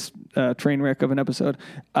ending this train wreck of an episode,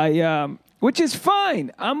 which is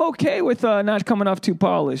fine. I'm okay with not coming off too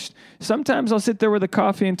polished. Sometimes I'll sit there with a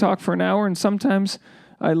coffee and talk for an hour, and sometimes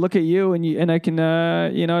I look at you and I can,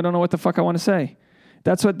 I don't know what the fuck I want to say.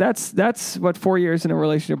 That's what 4 years in a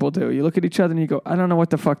relationship will do. You look at each other and you go, I don't know what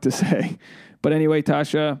the fuck to say. But anyway,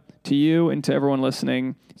 Tasha, to you and to everyone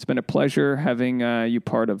listening, it's been a pleasure having you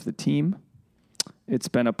part of the team. It's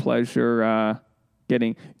been a pleasure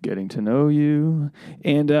getting to know you.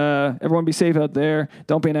 And everyone be safe out there.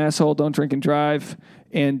 Don't be an asshole. Don't drink and drive.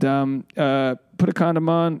 And put a condom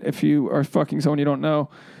on if you are fucking someone you don't know.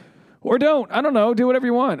 Or don't. I don't know. Do whatever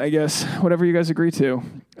you want, I guess. Whatever you guys agree to.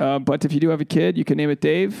 But if you do have a kid, you can name it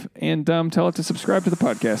Dave and tell it to subscribe to the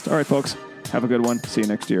podcast. All right, folks. Have a good one. See you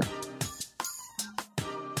next year.